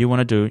whatever you want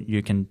to do,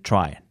 you can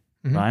try it,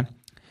 mm-hmm. right?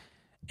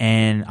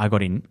 And I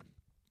got in.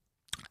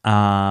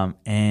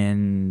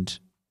 And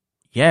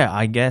yeah,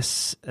 I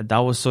guess that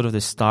was sort of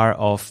the start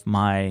of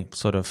my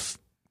sort of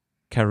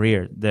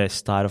career, the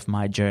start of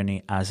my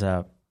journey as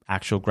a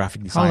actual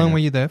graphic designer. How long were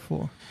you there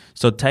for?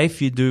 So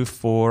TAFE you do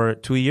for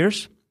 2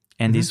 years,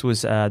 and mm-hmm. this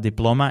was a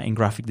diploma in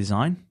graphic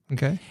design.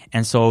 Okay.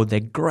 And so the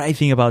great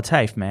thing about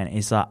TAFE, man,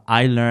 is that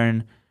I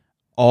learned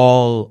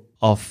all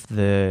of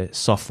the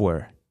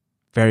software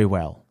very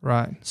well.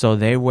 Right. So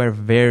they were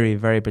very,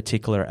 very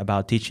particular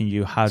about teaching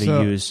you how to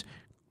use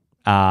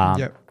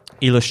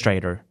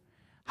Illustrator,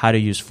 how to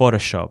use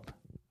Photoshop,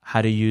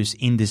 how to use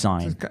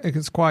InDesign.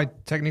 It's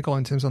quite technical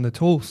in terms of the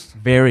tools.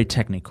 Very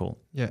technical.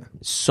 Yeah.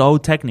 So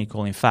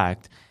technical, in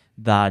fact,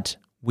 that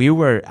we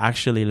were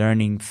actually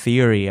learning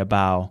theory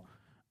about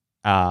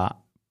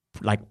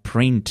like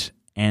print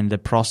and the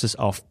process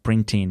of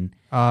printing.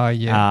 That's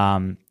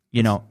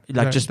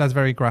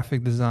very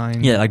graphic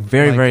design. Yeah, like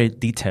very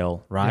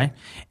detailed, right?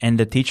 Yeah. And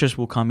the teachers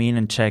will come in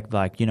and check,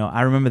 like,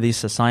 I remember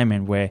this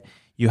assignment where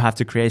you have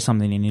to create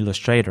something in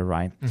Illustrator,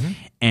 right? Mm-hmm.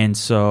 And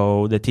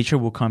so the teacher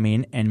will come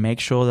in and make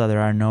sure that there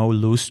are no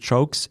loose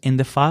strokes in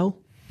the file.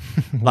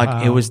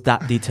 Like, it was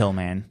that detailed,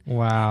 man.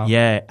 Wow.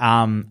 Yeah.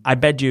 I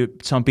bet you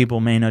some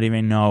people may not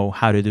even know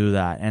how to do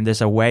that. And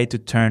there's a way to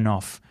turn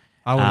off.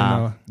 I wouldn't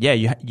know. Yeah,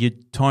 you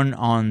turn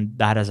on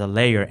that as a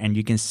layer, and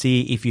you can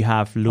see if you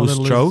have loose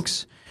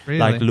strokes. Really?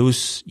 Like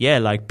loose,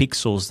 like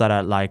pixels that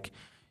are like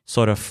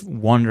sort of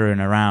wandering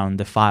around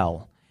the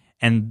file.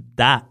 And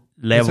that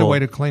level... It's a way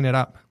to clean it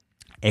up.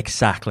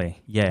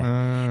 Exactly,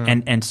 yeah.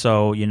 And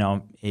so,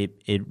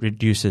 it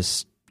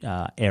reduces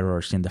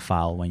errors in the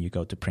file when you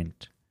go to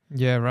print.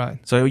 Yeah, right.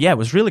 So, yeah, it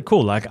was really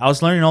cool. Like, I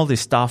was learning all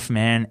this stuff,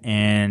 man,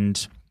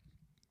 and...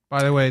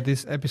 By the way,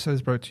 this episode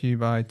is brought to you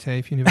by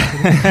TAFE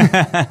University.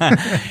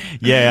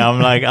 Yeah,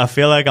 I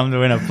feel like I'm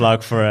doing a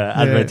plug for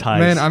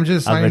advertising. Man, I'm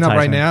just signing up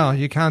right now.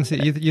 You can't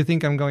see. You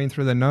think I'm going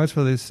through the notes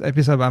for this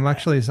episode, but I'm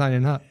actually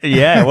signing up.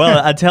 Yeah,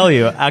 well, I tell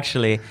you,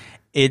 actually,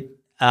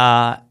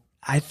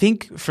 I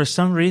think for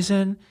some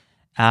reason,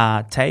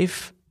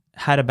 TAFE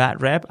had a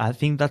bad rep. I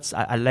think that's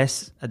at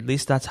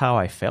least that's how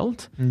I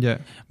felt. Yeah.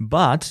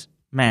 But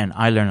man,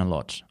 I learned a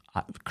lot.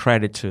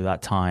 credit to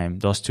that time.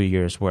 Those 2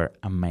 years were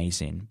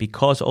amazing,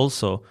 because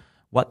also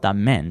what that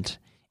meant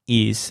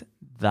is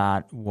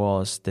that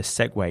was the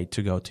segue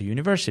to go to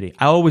university.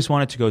 I always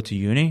wanted to go to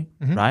uni,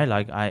 right?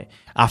 Like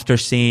after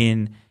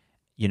seeing,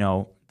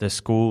 the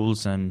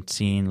schools and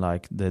seeing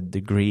like the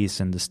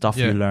degrees and the stuff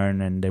you learn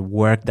and the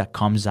work that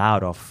comes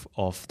out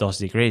of those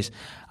degrees,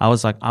 I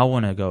was like, I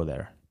want to go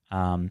there.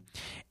 And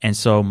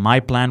so my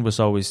plan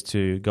was always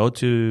to go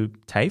to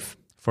TAFE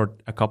for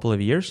a couple of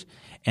years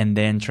and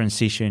then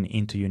transition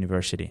into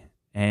university.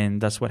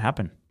 And that's what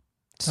happened.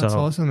 That's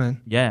awesome,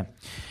 man. Yeah.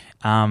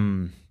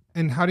 And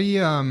how did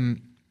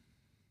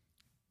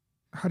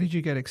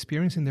you get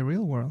experience in the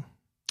real world?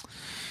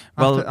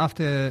 Was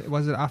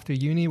it after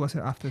uni? Was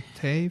it after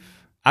TAFE?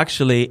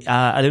 Actually,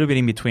 a little bit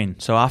in between.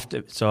 So at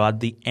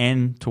the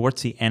end,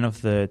 towards the end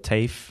of the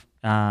TAFE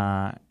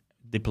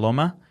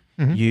diploma,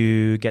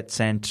 you get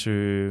sent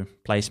to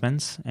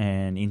placements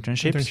and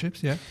internships.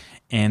 Internships, yeah.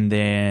 And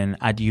then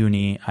at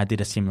uni, I did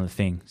a similar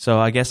thing. So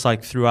I guess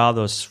like throughout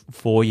those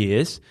 4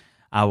 years,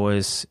 I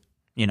was,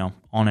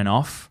 on and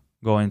off,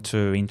 going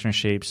to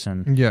internships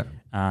and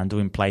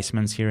doing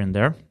placements here and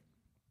there.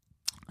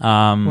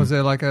 Was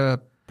there like a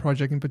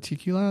project in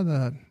particular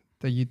that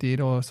you did,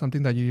 or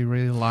something that you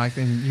really liked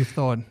and you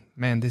thought,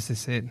 man, this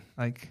is it?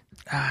 Like,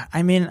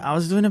 I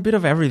was doing a bit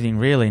of everything,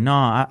 really. No,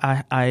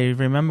 I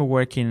remember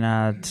working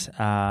at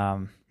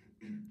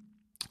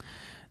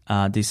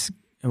this.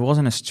 It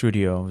wasn't a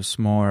studio; it was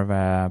more of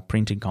a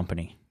printing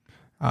company.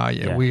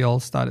 We all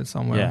started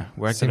somewhere. Yeah,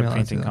 worked at a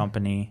printing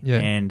company,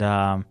 and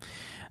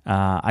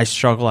I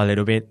struggled a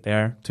little bit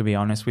there, to be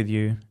honest with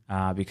you,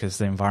 because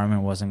the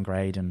environment wasn't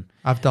great. And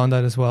I've done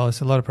that as well.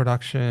 It's a lot of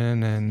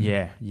production, and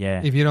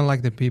if you don't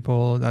like the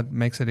people, that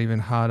makes it even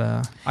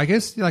harder. I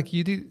guess like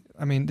you did.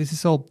 I mean, this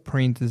is all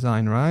print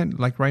design, right?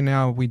 Like right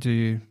now we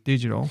do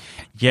digital.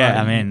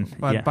 Yeah,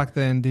 but back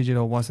then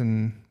digital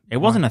wasn't. It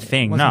wasn't a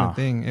thing. It wasn't a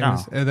thing.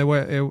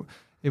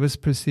 It was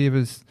perceived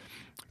as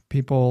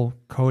people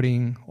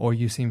coding or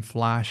using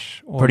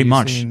Flash or pretty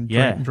using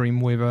much,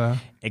 Dreamweaver.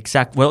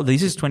 Exactly. Well,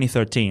 this is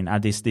 2013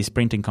 at this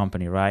printing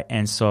company, right?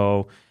 And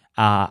so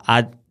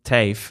at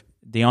TAFE,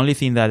 the only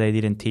thing that they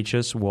didn't teach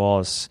us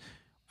was,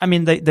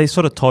 they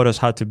sort of taught us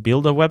how to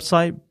build a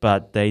website,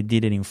 but they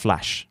did it in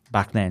Flash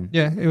back then.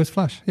 Yeah, it was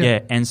Flash. Yeah,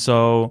 and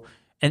so,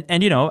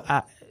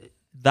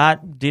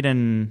 that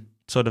didn't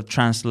sort of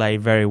translate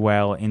very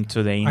well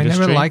into the industry. I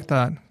never liked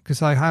that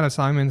because I had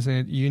assignments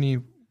at uni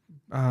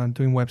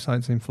doing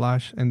websites in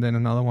Flash and then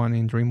another one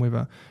in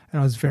Dreamweaver. And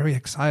I was very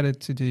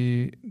excited to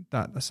do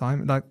that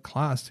assignment, that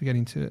class, to get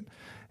into it.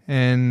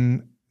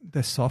 And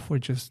the software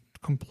just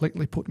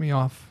completely put me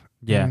off.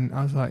 Yeah. And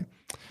I was like,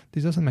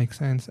 this doesn't make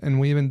sense.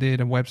 And we even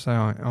did a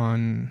website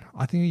on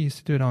I think I used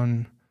to do it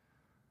on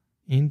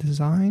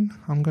InDesign,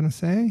 I'm going to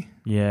say.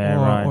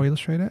 Yeah, or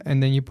Illustrator.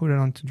 And then you put it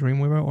onto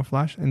Dreamweaver or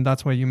Flash, and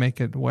that's where you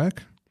make it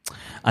work.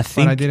 I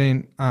think... But I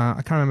didn't, I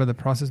can't remember the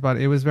process, but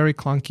it was very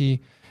clunky.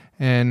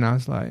 And I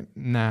was like,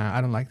 nah,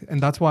 I don't like it.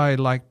 And that's why I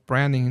like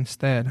branding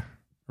instead.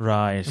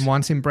 Right. And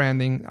once in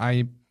branding,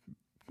 I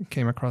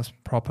came across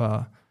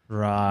proper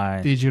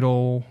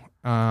digital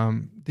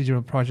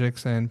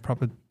projects and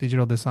proper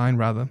digital design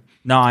rather.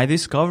 No, I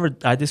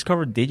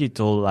discovered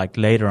digital like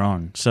later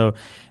on. So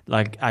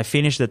like I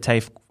finished the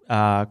TAFE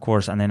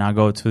course and then I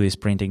go to this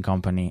printing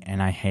company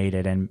and I hate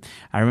it. And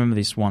I remember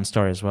this one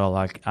story as well,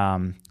 like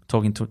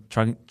trying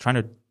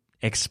to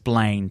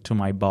explain to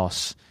my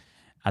boss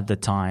at the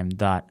time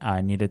that I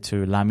needed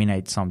to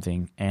laminate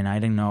something and I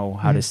didn't know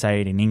how to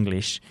say it in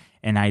English.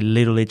 And I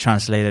literally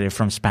translated it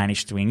from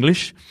Spanish to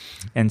English.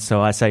 And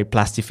so I say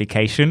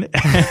plastification.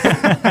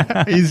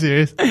 Are you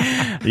serious?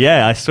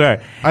 Yeah, I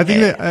swear. I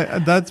think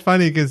that's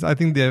funny because I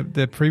think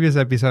the previous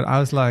episode,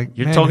 I was like...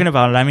 You're talking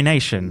about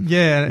lamination.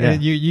 Yeah.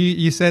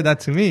 You said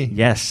that to me.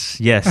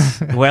 Yes.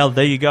 Well,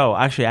 there you go.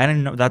 Actually, I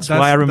didn't know. That's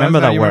why I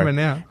remember that word.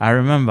 Now. I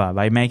remember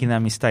by making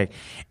that mistake.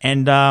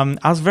 And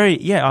I was very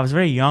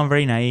young,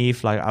 very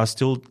naive. Like I was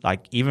still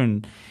like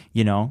even,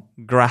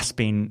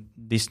 grasping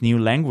this new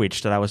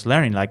language that I was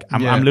learning. Like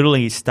I'm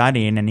literally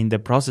studying, and in the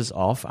process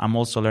of, I'm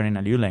also learning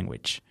a new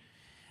language.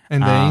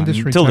 And the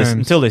industry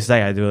until this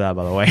day, I do that,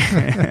 by the way.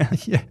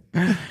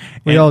 Yeah,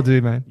 we all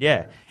do, man.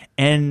 Yeah,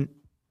 and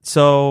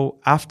so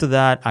after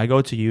that, I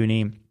go to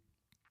uni.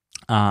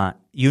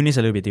 Uni is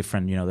a little bit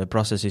different. The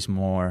process is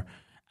more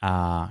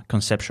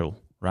conceptual,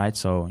 right?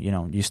 So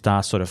you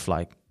start sort of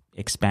like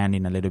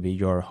expanding a little bit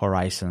your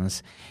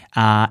horizons.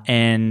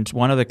 And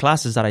one of the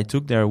classes that I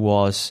took there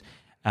was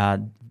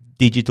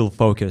digital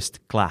focused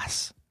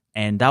class,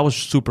 and that was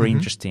super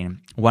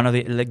interesting. One of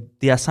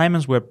the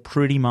assignments were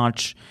pretty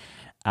much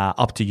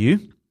up to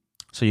you,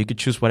 so you could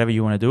choose whatever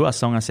you want to do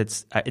as long as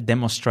it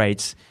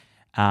demonstrates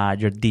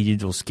your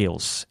digital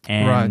skills,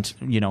 and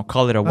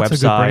call it a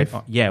That's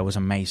website. Yeah, it was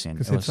amazing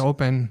because it's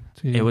open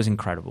to you. It was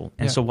incredible.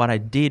 And so what I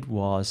did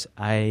was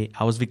I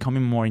was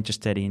becoming more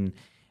interested in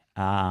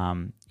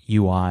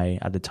UI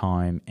at the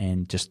time,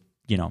 and just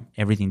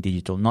everything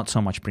digital, not so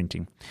much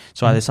printing.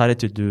 So I decided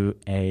to do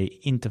a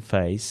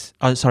interface.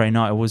 Oh, sorry,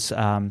 no, it was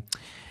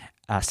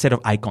a set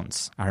of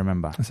icons. I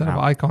remember a set of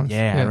icons.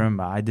 Yeah, I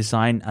remember. I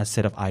designed a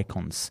set of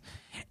icons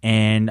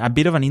and a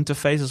bit of an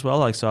interface as well.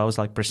 Like, so I was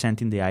like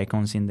presenting the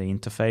icons in the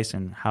interface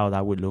and how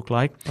that would look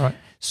like. Right.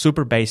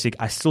 Super basic.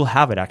 I still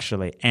have it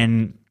actually,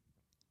 and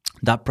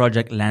that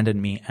project landed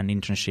me an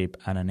internship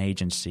at an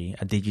agency,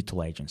 a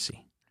digital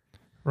agency.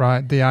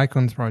 Right, the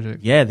Icons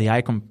project. Yeah, the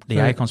Icons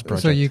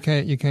project. So you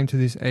came to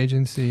this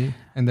agency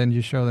and then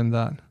you show them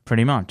that.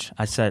 Pretty much.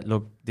 I said,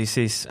 look, this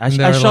is. I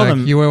showed like,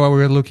 them. You were what we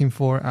were looking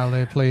for,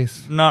 Ale,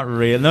 please. Not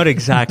really, not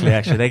exactly.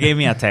 Actually, they gave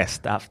me a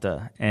test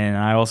after, and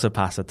I also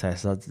passed the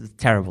test. That's a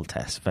terrible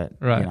test, but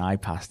right. I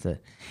passed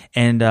it.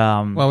 And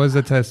what was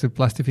the test? To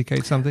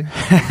plastificate something?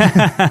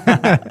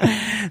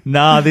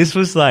 No, this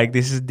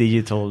is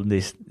digital.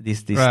 This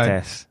right.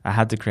 test. I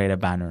had to create a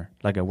banner,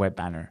 like a web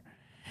banner.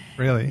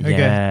 Really? Yeah,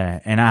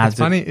 okay. And I had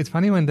funny. It's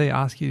funny when they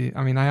ask you.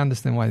 I mean, I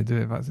understand why they do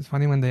it, but it's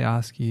funny when they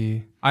ask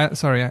you. I'm going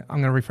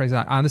to rephrase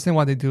that. I understand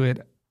why they do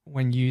it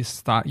when you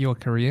start your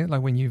career,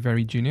 like when you're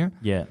very junior.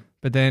 Yeah.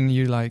 But then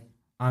you like,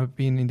 I've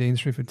been in the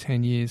industry for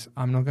 10 years.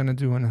 I'm not going to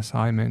do an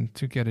assignment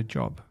to get a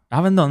job. I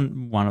haven't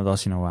done one of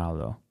those in a while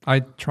though.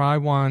 I tried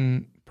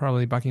one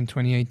probably back in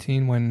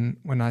 2018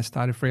 when I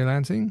started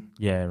freelancing.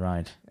 Yeah.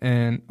 Right.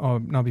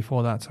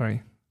 Before that.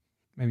 Sorry,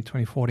 maybe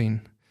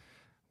 2014.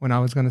 When I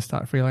was going to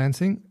start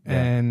freelancing,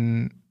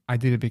 and I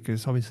did it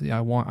because obviously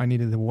I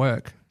needed the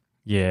work.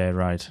 Yeah,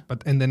 right.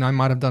 And then I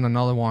might have done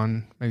another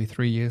one maybe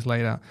 3 years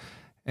later,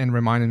 and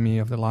reminded me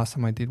of the last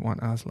time I did one.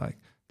 I was like,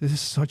 this is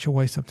such a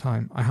waste of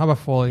time. I have a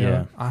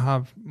folio, I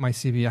have my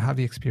CV, I have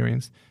the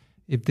experience.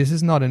 If this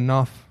is not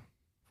enough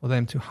for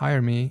them to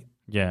hire me,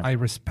 I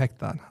respect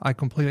that. I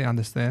completely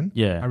understand.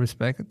 Yeah, I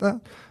respect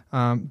that.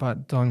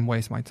 But don't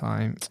waste my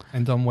time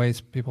and don't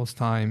waste people's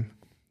time.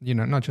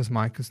 Not just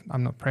mine, because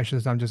I'm not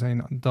precious. I'm just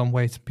saying, don't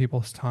waste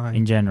people's time.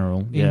 In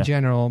general.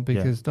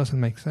 Because it doesn't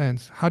make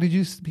sense. How did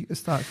you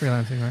start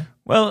freelancing, right?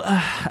 Well,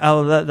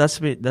 that's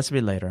a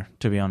bit later,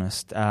 to be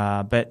honest.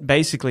 But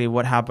basically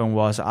what happened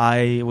was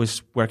I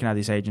was working at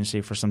this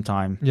agency for some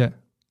time. Yeah.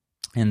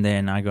 And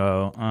then I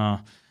go,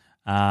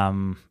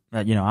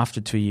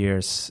 after 2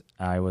 years,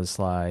 I was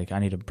like, I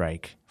need a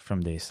break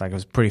from this. Like, it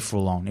was pretty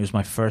full on. It was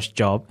my first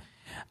job.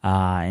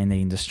 In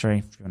the industry,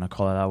 if you want to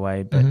call it that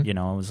way, but it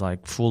was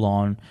like full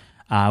on.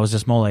 I was a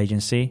small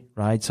agency,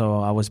 right? So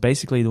I was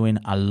basically doing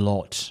a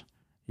lot.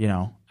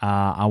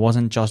 I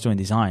wasn't just doing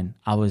design.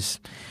 I was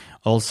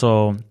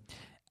also.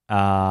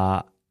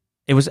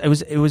 It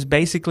was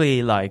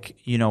basically like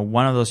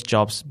one of those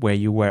jobs where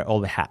you wear all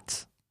the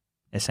hats,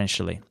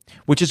 essentially,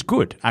 which is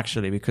good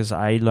actually because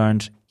I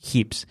learned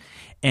heaps.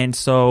 And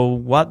so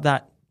what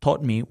that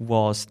taught me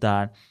was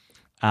that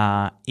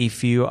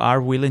if you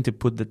are willing to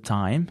put the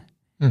time.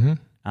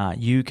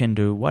 You can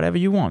do whatever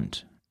you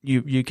want.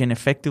 You can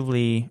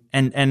effectively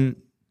and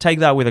take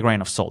that with a grain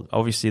of salt.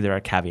 Obviously, there are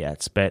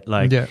caveats, but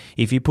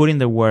if you put in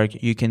the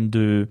work, you can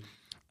do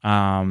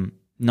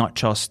not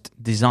just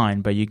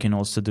design, but you can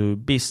also do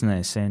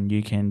business and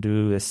you can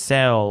do the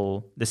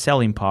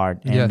selling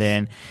part. And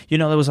then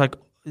there was like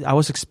I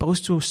was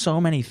exposed to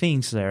so many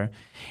things there,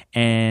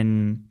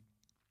 and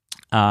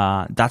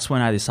that's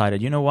when I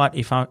decided, you know what?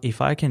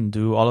 If I can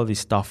do all of this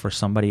stuff for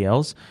somebody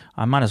else,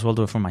 I might as well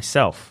do it for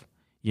myself.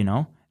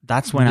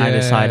 That's when I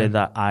decided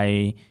that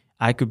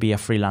I could be a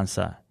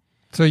freelancer.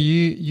 So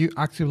you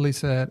actively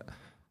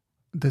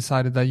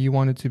decided that you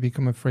wanted to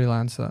become a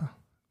freelancer.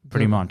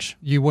 Pretty much.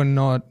 You were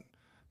not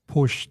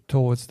pushed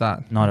towards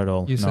that. Not at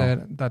all. You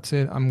said, that's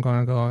it. I'm going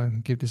to go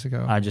and give this a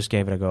go. I just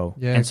gave it a go.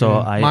 Yeah. And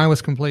so mine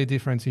was completely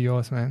different to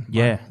yours, man.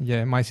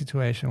 Yeah. My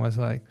situation was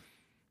like,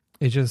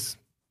 it just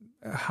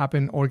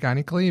happened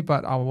organically,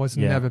 but I was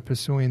never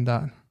pursuing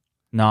that.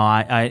 No,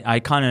 I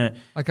kind of...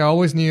 Like, I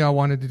always knew I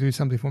wanted to do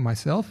something for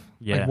myself,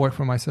 like work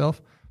for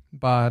myself.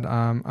 But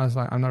I was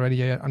like, I'm not ready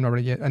yet.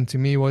 And to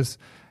me, it was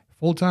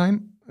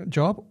full-time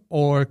job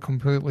or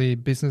completely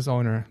business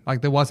owner.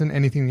 Like, there wasn't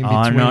anything in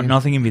between. No,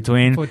 nothing in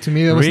between. To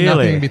me, there was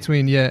nothing in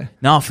between,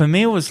 No, for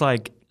me, it was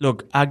like,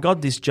 look, I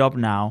got this job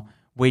now,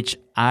 which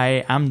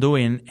I am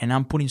doing, and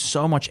I'm putting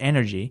so much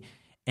energy.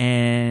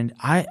 And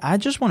I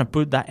just want to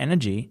put that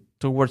energy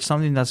towards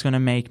something that's going to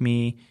make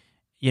me...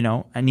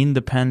 an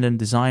independent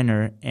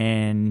designer,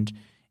 and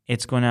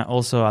it's going to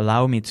also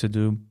allow me to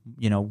do,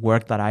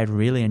 work that I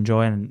really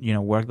enjoy and,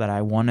 work that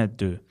I want to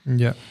do.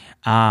 Yeah.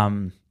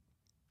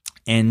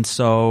 And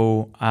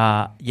so,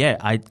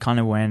 I kind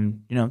of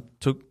went,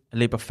 took a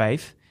leap of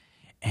faith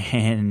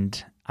and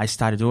I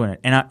started doing it.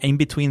 And in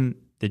between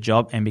the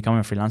job and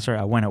becoming a freelancer,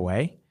 I went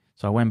away.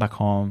 So I went back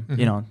home,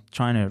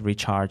 trying to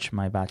recharge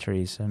my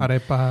batteries and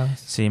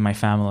see my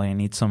family and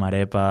eat some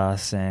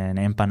arepas and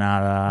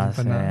empanadas.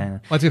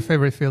 And what's your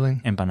favorite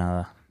feeling?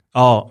 Empanada.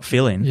 Oh,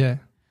 feeling? Yeah.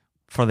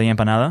 For the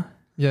empanada?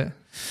 Yeah.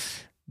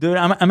 Dude,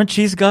 I'm a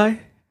cheese guy.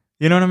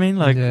 You know what I mean?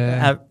 Like,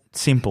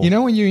 simple.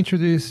 When you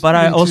introduce... But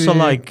I also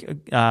like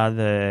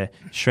the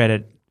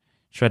shredded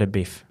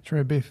beef.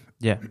 Shredded beef.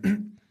 Yeah.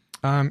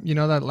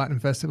 That Latin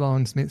festival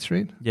on Smith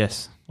Street?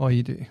 Yes. Oh,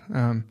 you do.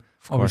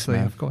 Obviously,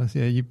 man. of course.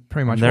 Yeah, you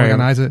pretty much There-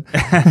 organize it.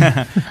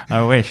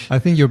 I wish. I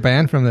think you're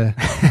banned from there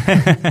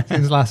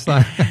since last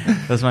time.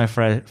 That's my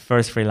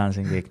first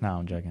freelancing gig. No,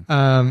 I'm joking.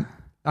 I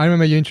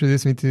remember you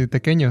introduced me to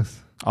tequeños.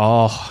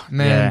 Oh,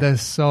 Man, yeah. they're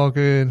so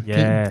good.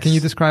 Yes. Can you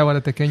describe what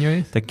a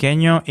tequeño is?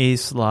 Tequeño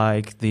is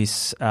like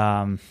this.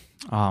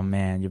 Oh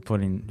man, you're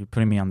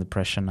putting me under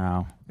pressure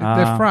now.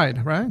 They're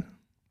fried, right?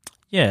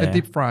 Yeah, They're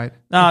deep fried.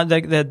 No,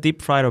 they're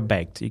deep fried or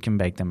baked. You can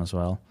bake them as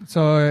well.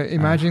 So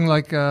imagine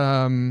like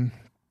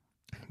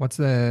what's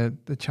the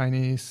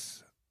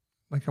Chinese,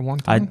 like a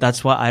wonton?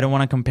 That's why I don't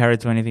want to compare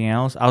it to anything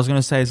else. I was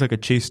gonna say it's like a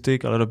cheese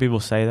stick. A lot of people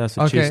say that's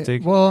a cheese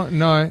stick. Well,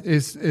 no,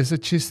 it's a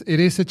cheese. It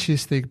is a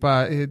cheese stick,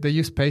 but they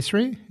use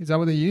pastry. Is that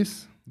what they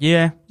use?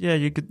 Yeah,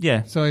 you could.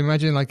 Yeah, So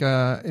imagine like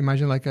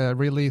a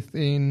really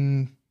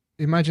thin.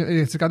 Imagine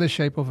it's got the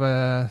shape of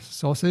a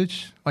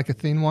sausage, like a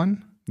thin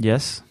one,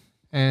 yes.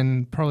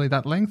 and probably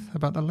about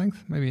that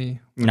length, maybe.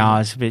 No,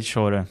 it's a bit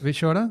shorter. A bit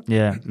shorter.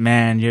 Yeah,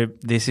 man,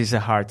 this is a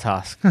hard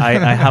task. I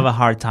have a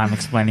hard time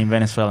explaining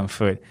Venezuelan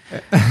food.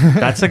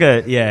 That's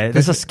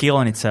that's a skill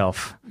in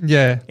itself.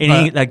 Yeah,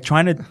 Like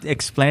trying to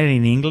explain it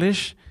in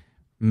English,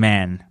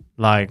 man,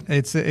 like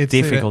it's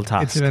difficult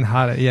task. It's even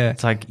harder. Yeah,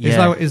 It's like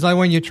it's like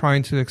when you're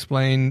trying to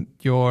explain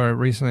your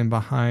reasoning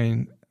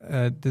behind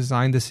a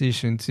design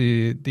decision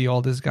to the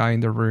oldest guy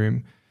in the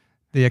room,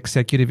 the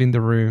executive in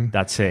the room.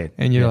 That's it.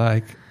 And you're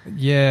like,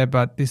 yeah,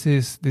 but this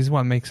is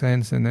what makes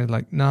sense. And they're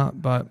like, no,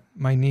 but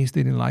my niece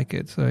didn't like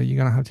it, so you're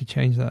gonna have to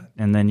change that.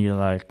 And then you're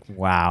like,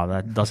 wow,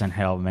 that doesn't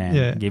help, man.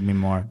 Yeah. Give me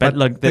more. But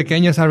look, the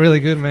tequeños are really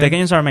good, man.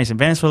 tequeños are amazing.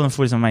 Venezuelan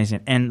food is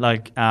amazing. And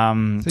like,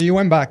 So you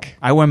went back.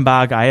 I went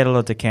back. I ate a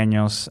lot of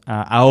tequeños.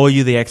 I owe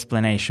you the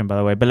explanation, by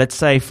the way. But let's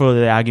say, for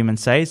the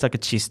argument's sake, it's like a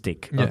cheese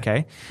stick. Yeah.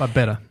 Okay. But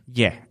better.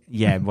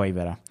 Yeah, way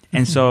better.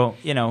 And so,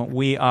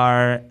 we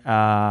are,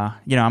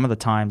 I'm at the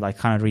time like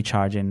kind of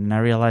recharging, and I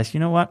realized,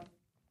 you know what?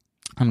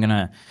 I'm going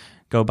to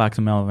go back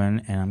to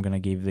Melbourne and I'm going to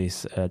give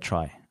this a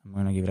try. I'm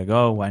going to give it a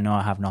go. I know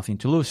I have nothing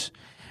to lose,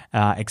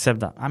 except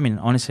that, I mean,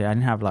 honestly, I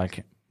didn't have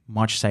like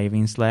much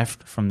savings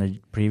left from the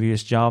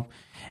previous job.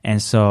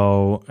 And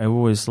so it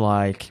was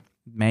like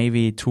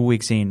maybe 2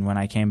 weeks in when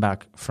I came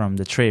back from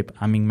the trip.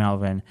 I'm in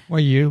Melbourne.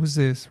 What year was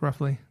this,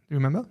 roughly? Do you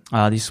remember?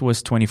 This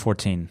was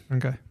 2014.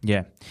 Okay.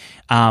 Yeah.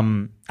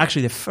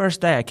 Actually, the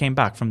first day I came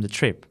back from the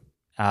trip,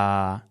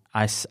 I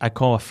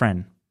call a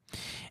friend.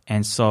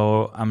 And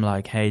so I'm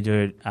like, hey,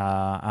 dude,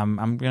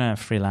 I'm going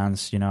to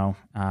freelance, I'm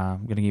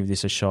going to give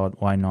this a shot.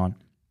 Why not?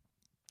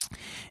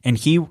 And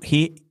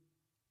he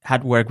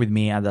had worked with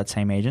me at that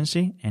same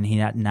agency, and he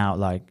had now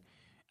like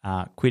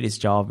quit his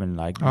job and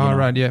like,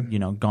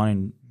 gone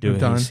and do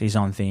his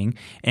own thing.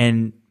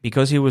 And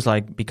because he was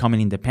like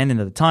becoming independent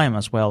at the time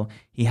as well,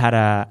 he had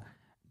a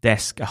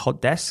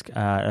hot desk,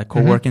 a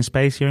co-working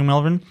space here in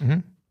Melbourne. Mm-hmm.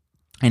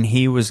 And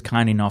he was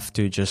kind enough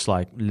to just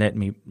like let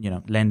me,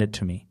 lend it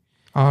to me.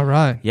 All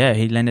right. Yeah,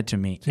 he lent it to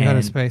me. So you had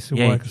a space to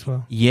work as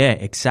well. Yeah,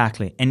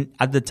 exactly. And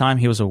at the time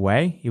he was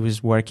away. He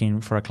was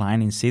working for a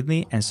client in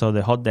Sydney. And so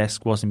the hot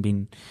desk wasn't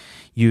being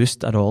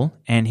used at all.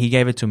 And he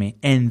gave it to me.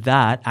 And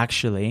that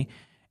actually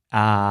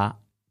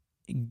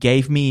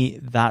gave me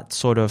that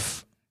sort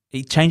of,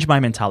 it changed my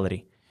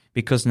mentality.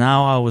 Because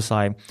now I was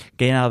like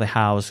getting out of the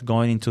house,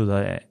 going into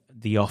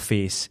the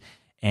office,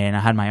 and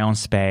I had my own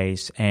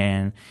space,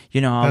 and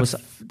I was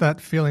that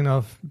feeling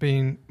of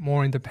being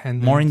more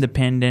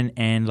independent.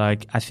 And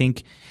like I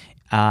think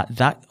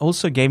that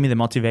also gave me the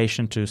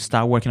motivation to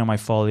start working on my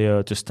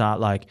folio, to start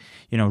like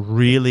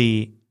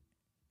really,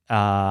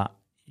 I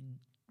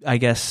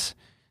guess,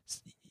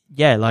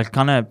 like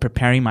kind of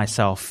preparing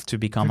myself to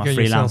become a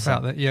freelancer.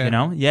 Out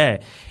there,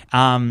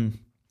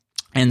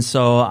 And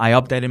so I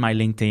updated my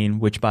LinkedIn,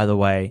 which, by the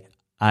way,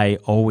 I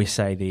always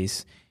say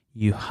this: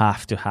 you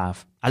have to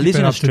have. At least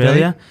in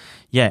Australia,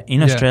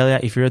 Australia,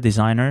 if you're a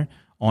designer,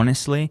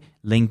 honestly,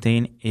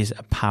 LinkedIn is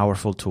a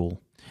powerful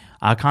tool.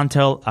 I can't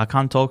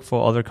talk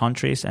for other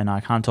countries and I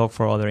can't talk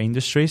for other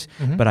industries,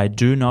 but I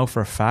do know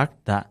for a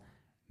fact that,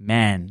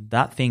 man,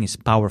 that thing is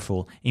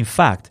powerful. In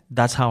fact,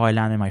 that's how I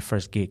landed my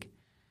first gig.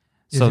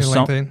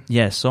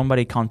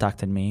 Somebody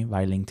contacted me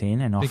by LinkedIn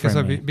and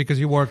offered me. Because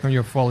you worked on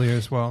your folio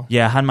as well.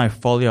 Yeah, I had my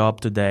folio up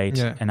to date,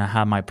 and I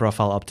had my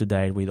profile up to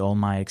date with all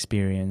my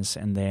experience,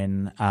 and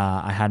then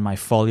I had my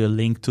folio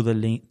linked to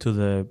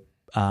the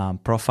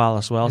profile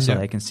as well, so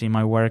they can see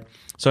my work.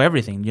 So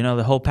everything,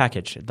 the whole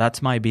package.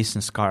 That's my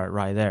business card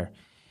right there.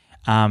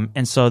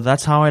 And so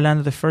that's how I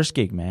landed the first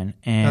gig, man.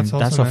 And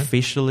that's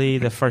officially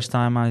the first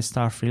time I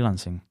started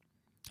freelancing.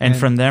 And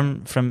from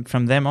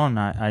them on,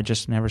 I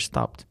just never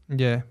stopped.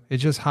 Yeah,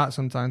 it's just hard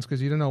sometimes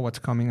because you don't know what's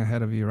coming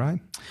ahead of you, right?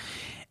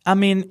 I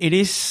mean, it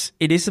is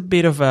a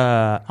bit of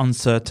a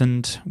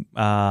uncertain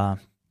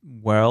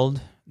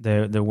world,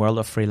 the world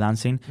of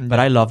freelancing. But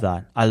I love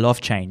that. I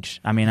love change.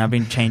 I mean, I've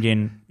been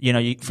changing.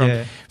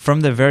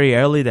 From the very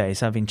early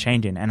days, I've been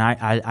changing, and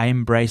I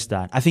embrace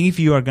that. I think if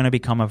you are going to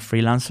become a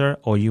freelancer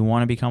or you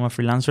want to become a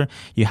freelancer,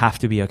 you have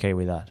to be okay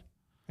with that.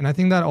 And I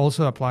think that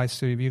also applies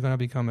to if you're going to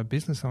become a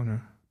business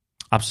owner.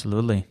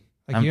 Absolutely.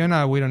 Like you and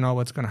I, we don't know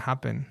what's going to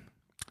happen.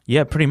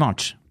 Yeah, pretty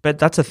much. but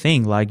that's the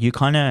thing. Like you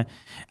kind of,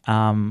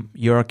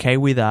 you're okay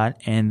with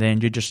that, and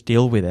then you just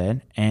deal with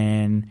it,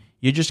 and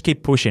you just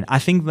keep pushing. I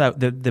think that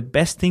the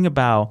best thing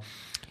about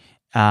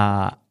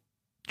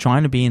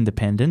trying to be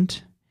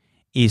independent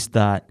is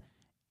that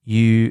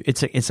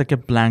it's like a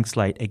blank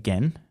slate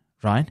again,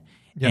 right?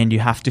 Yep. And you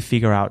have to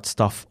figure out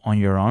stuff on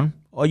your own,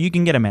 or you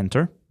can get a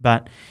mentor,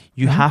 but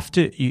you have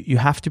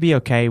to be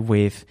okay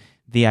with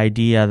the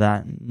idea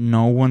that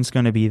no one's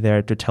going to be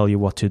there to tell you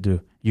what to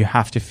do. You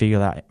have to figure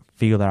that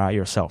out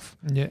yourself.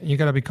 Yeah, you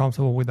got to be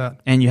comfortable with that.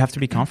 And you have to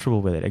be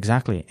comfortable with it,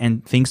 exactly.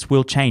 And things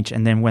will change.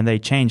 And then when they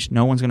change,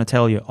 no one's going to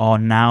tell you, oh,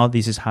 now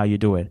this is how you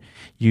do it.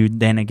 You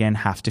then again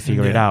have to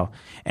figure it out.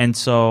 And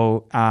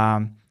so,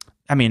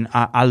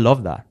 I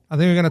love that. I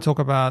think we're going to talk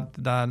about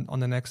that on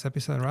the next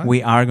episode, right?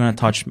 We are going to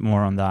touch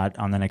more on that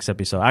on the next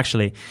episode.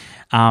 Actually,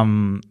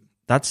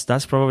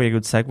 that's probably a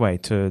good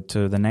segue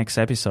to the next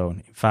episode.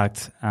 In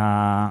fact,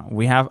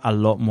 we have a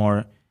lot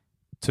more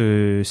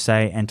to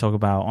say and talk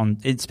about,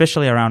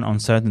 especially around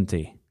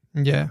uncertainty.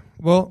 Yeah.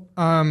 Well,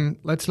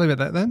 let's leave it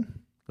there then.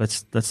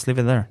 Let's leave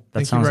it there.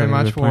 Thank you very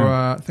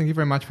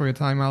much for your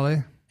time,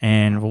 Ali.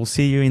 And we'll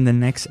see you in the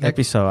next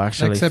episode.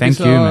 Actually, thank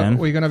you, man.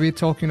 We're gonna be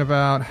talking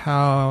about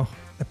how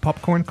a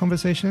popcorn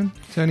conversation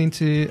turned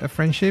into a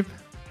friendship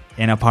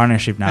and a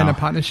partnership now.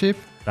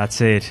 That's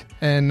it.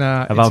 And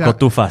about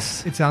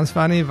cotufas. It sounds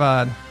funny,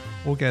 but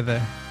we'll get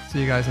there.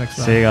 See you guys next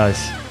time. See you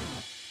guys.